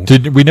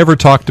subheading. We never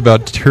talked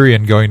about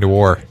Tyrion going to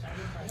war.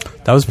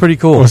 That was pretty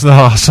cool. Wasn't that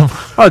awesome?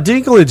 Oh,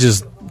 Dinklage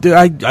is... Dude,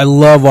 I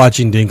love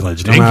watching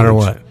Dinklage, no matter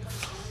what.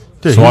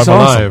 Dude, so he's I'm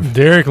awesome. alive.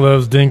 Derek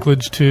loves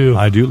Dinklage, too.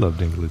 I do love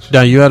Dinklage.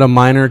 Now, you had a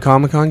minor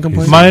Comic-Con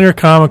complaint? Minor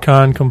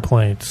Comic-Con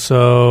complaint.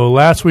 So,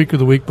 last week or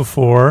the week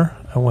before,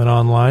 I went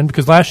online,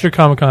 because last year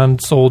Comic-Con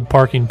sold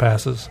parking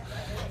passes.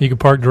 You could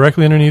park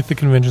directly underneath the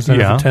convention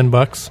center for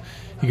 $10.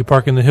 You could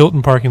park in the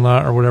Hilton parking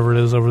lot, or whatever it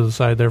is over the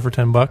side there for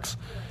 $10.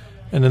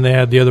 And then they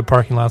had the other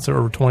parking lots that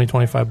were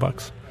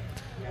 $20-25.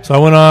 So I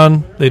went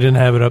on. They didn't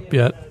have it up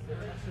yet.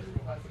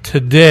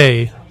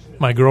 Today,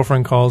 my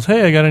girlfriend calls,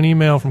 hey, I got an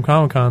email from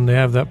Comic-Con. They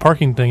have that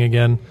parking thing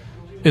again.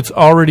 It's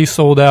already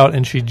sold out,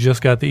 and she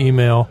just got the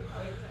email.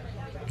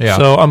 Yeah.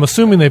 So I'm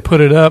assuming they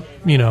put it up,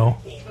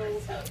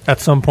 at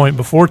some point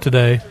before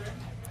today,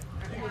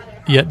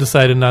 yet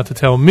decided not to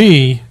tell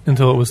me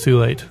until it was too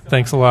late.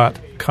 Thanks a lot,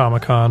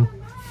 Comic-Con.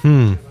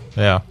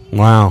 Yeah.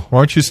 Wow. Why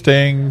aren't you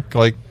staying,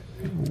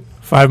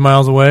 5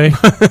 miles away?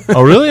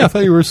 Oh, really? I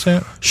thought you were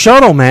saying...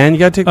 Shuttle, man. You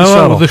got to take the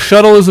shuttle. The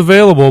shuttle is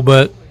available,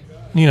 but,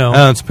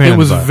 it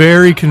was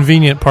very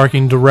convenient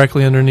parking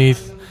directly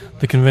underneath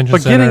the convention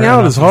center. But getting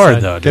out is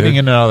hard, though, dude. Getting in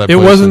and out of that It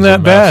place wasn't is a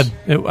that mess.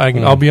 bad.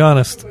 I'll be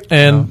honest.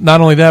 And not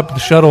only that, but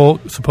the shuttle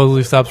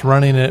supposedly stops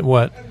running at,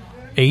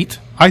 8?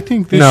 I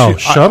think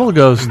shuttle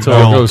goes till...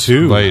 it goes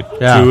 2. late.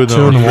 Yeah, 2 in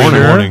the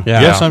morning.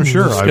 Yeah. Yes, I'm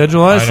sure.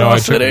 Schedule I saw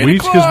at 8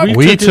 o'clock.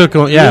 We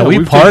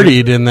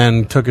partied and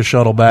then took a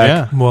shuttle back.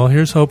 Yeah. Well,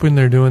 here's hoping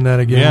they're doing that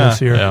again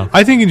this year. Yeah.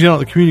 I think in general,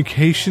 the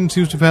communication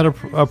seems to have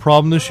had a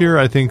problem this year.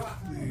 I think,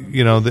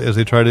 as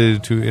they try to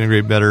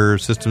integrate better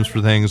systems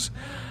for things,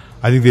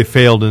 I think they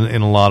failed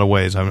in a lot of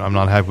ways. I'm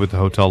not happy with the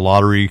hotel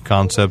lottery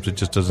concept. It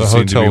just doesn't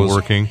seem to be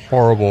working.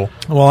 Horrible.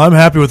 Well, I'm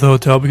happy with the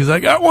hotel because I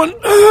got one.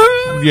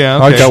 Yeah,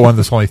 okay. I got one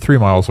that's only 3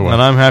 miles away.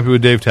 And I'm happy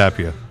with Dave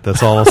Tapia.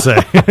 That's all I'll say.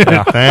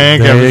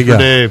 Thank heavens for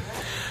Dave.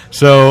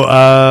 So,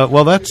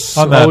 well, that's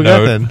all we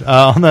got then.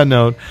 On that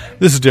note,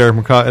 this is Derek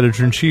McCaw,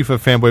 Editor-in-Chief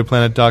of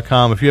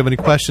FanboyPlanet.com. If you have any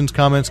questions,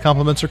 comments,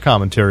 compliments, or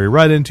commentary,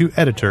 write into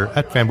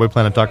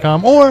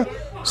editor@FanboyPlanet.com or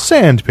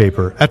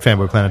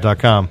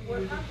sandpaper@FanboyPlanet.com.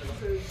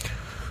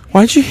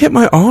 Why'd you hit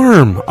my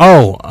arm?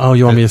 Oh,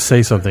 you want me to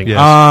say something?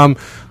 Yes.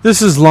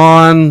 This is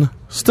Lon,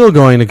 still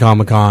going to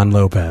Comic-Con,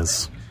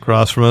 Lopez.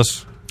 Across from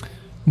us,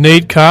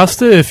 Nate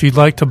Costa, if you'd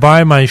like to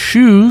buy my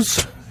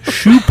shoes,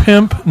 Shoe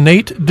Pimp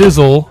Nate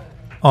Dizzle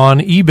on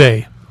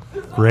eBay.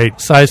 Great.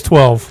 Size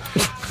 12.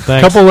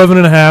 Thanks. Couple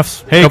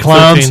 11.5s. Hey, couple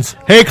clowns. 13s.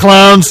 Hey,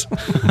 clowns.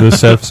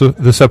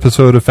 This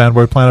episode of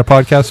Fanboy Planet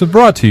Podcast is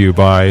brought to you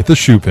by The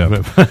Shoe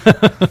Pimp.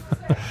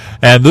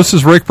 And this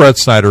is Rick Brett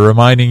Snyder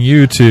reminding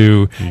you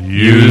to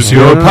use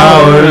your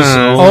powers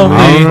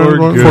only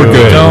for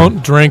good.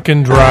 Don't drink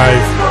and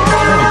drive.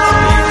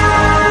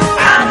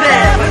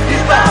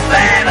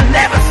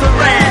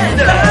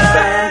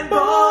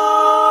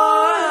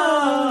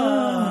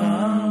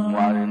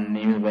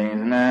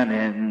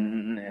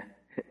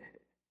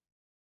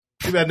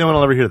 Too bad no one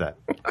will ever hear that.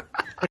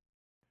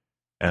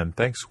 And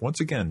thanks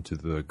once again to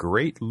the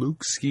great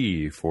Luke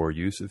Ski for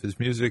use of his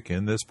music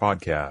in this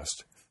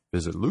podcast.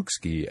 Visit Luke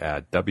Ski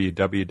at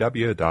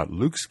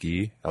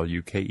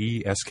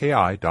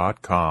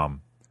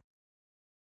www.lukeski.com.